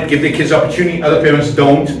really hard to give their kids opportunity, other parents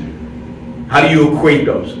don't. How do you equate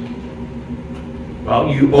those? Well,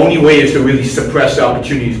 the only way is to really suppress the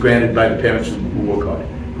opportunities granted by the parents who work hard,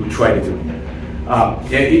 who try to do it. Our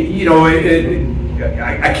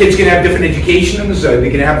kids can have different educations, they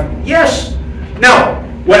can have, yes. Now,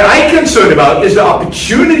 what I'm concerned about is the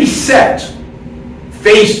opportunity set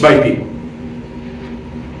faced by people.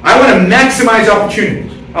 I want to maximize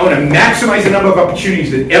opportunities. I want to maximize the number of opportunities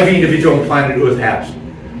that every individual on planet Earth has.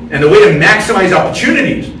 And the way to maximize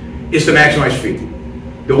opportunities is to maximize freedom.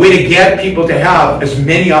 The way to get people to have as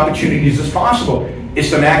many opportunities as possible is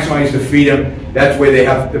to maximize the freedom. That's where they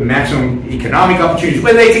have the maximum economic opportunities.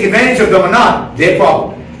 Whether they take advantage of them or not, their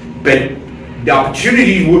problem. But the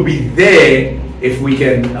opportunity would be there if we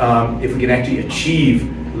can actually achieve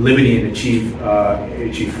liberty and achieve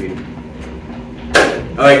freedom.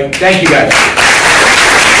 All right, thank you guys.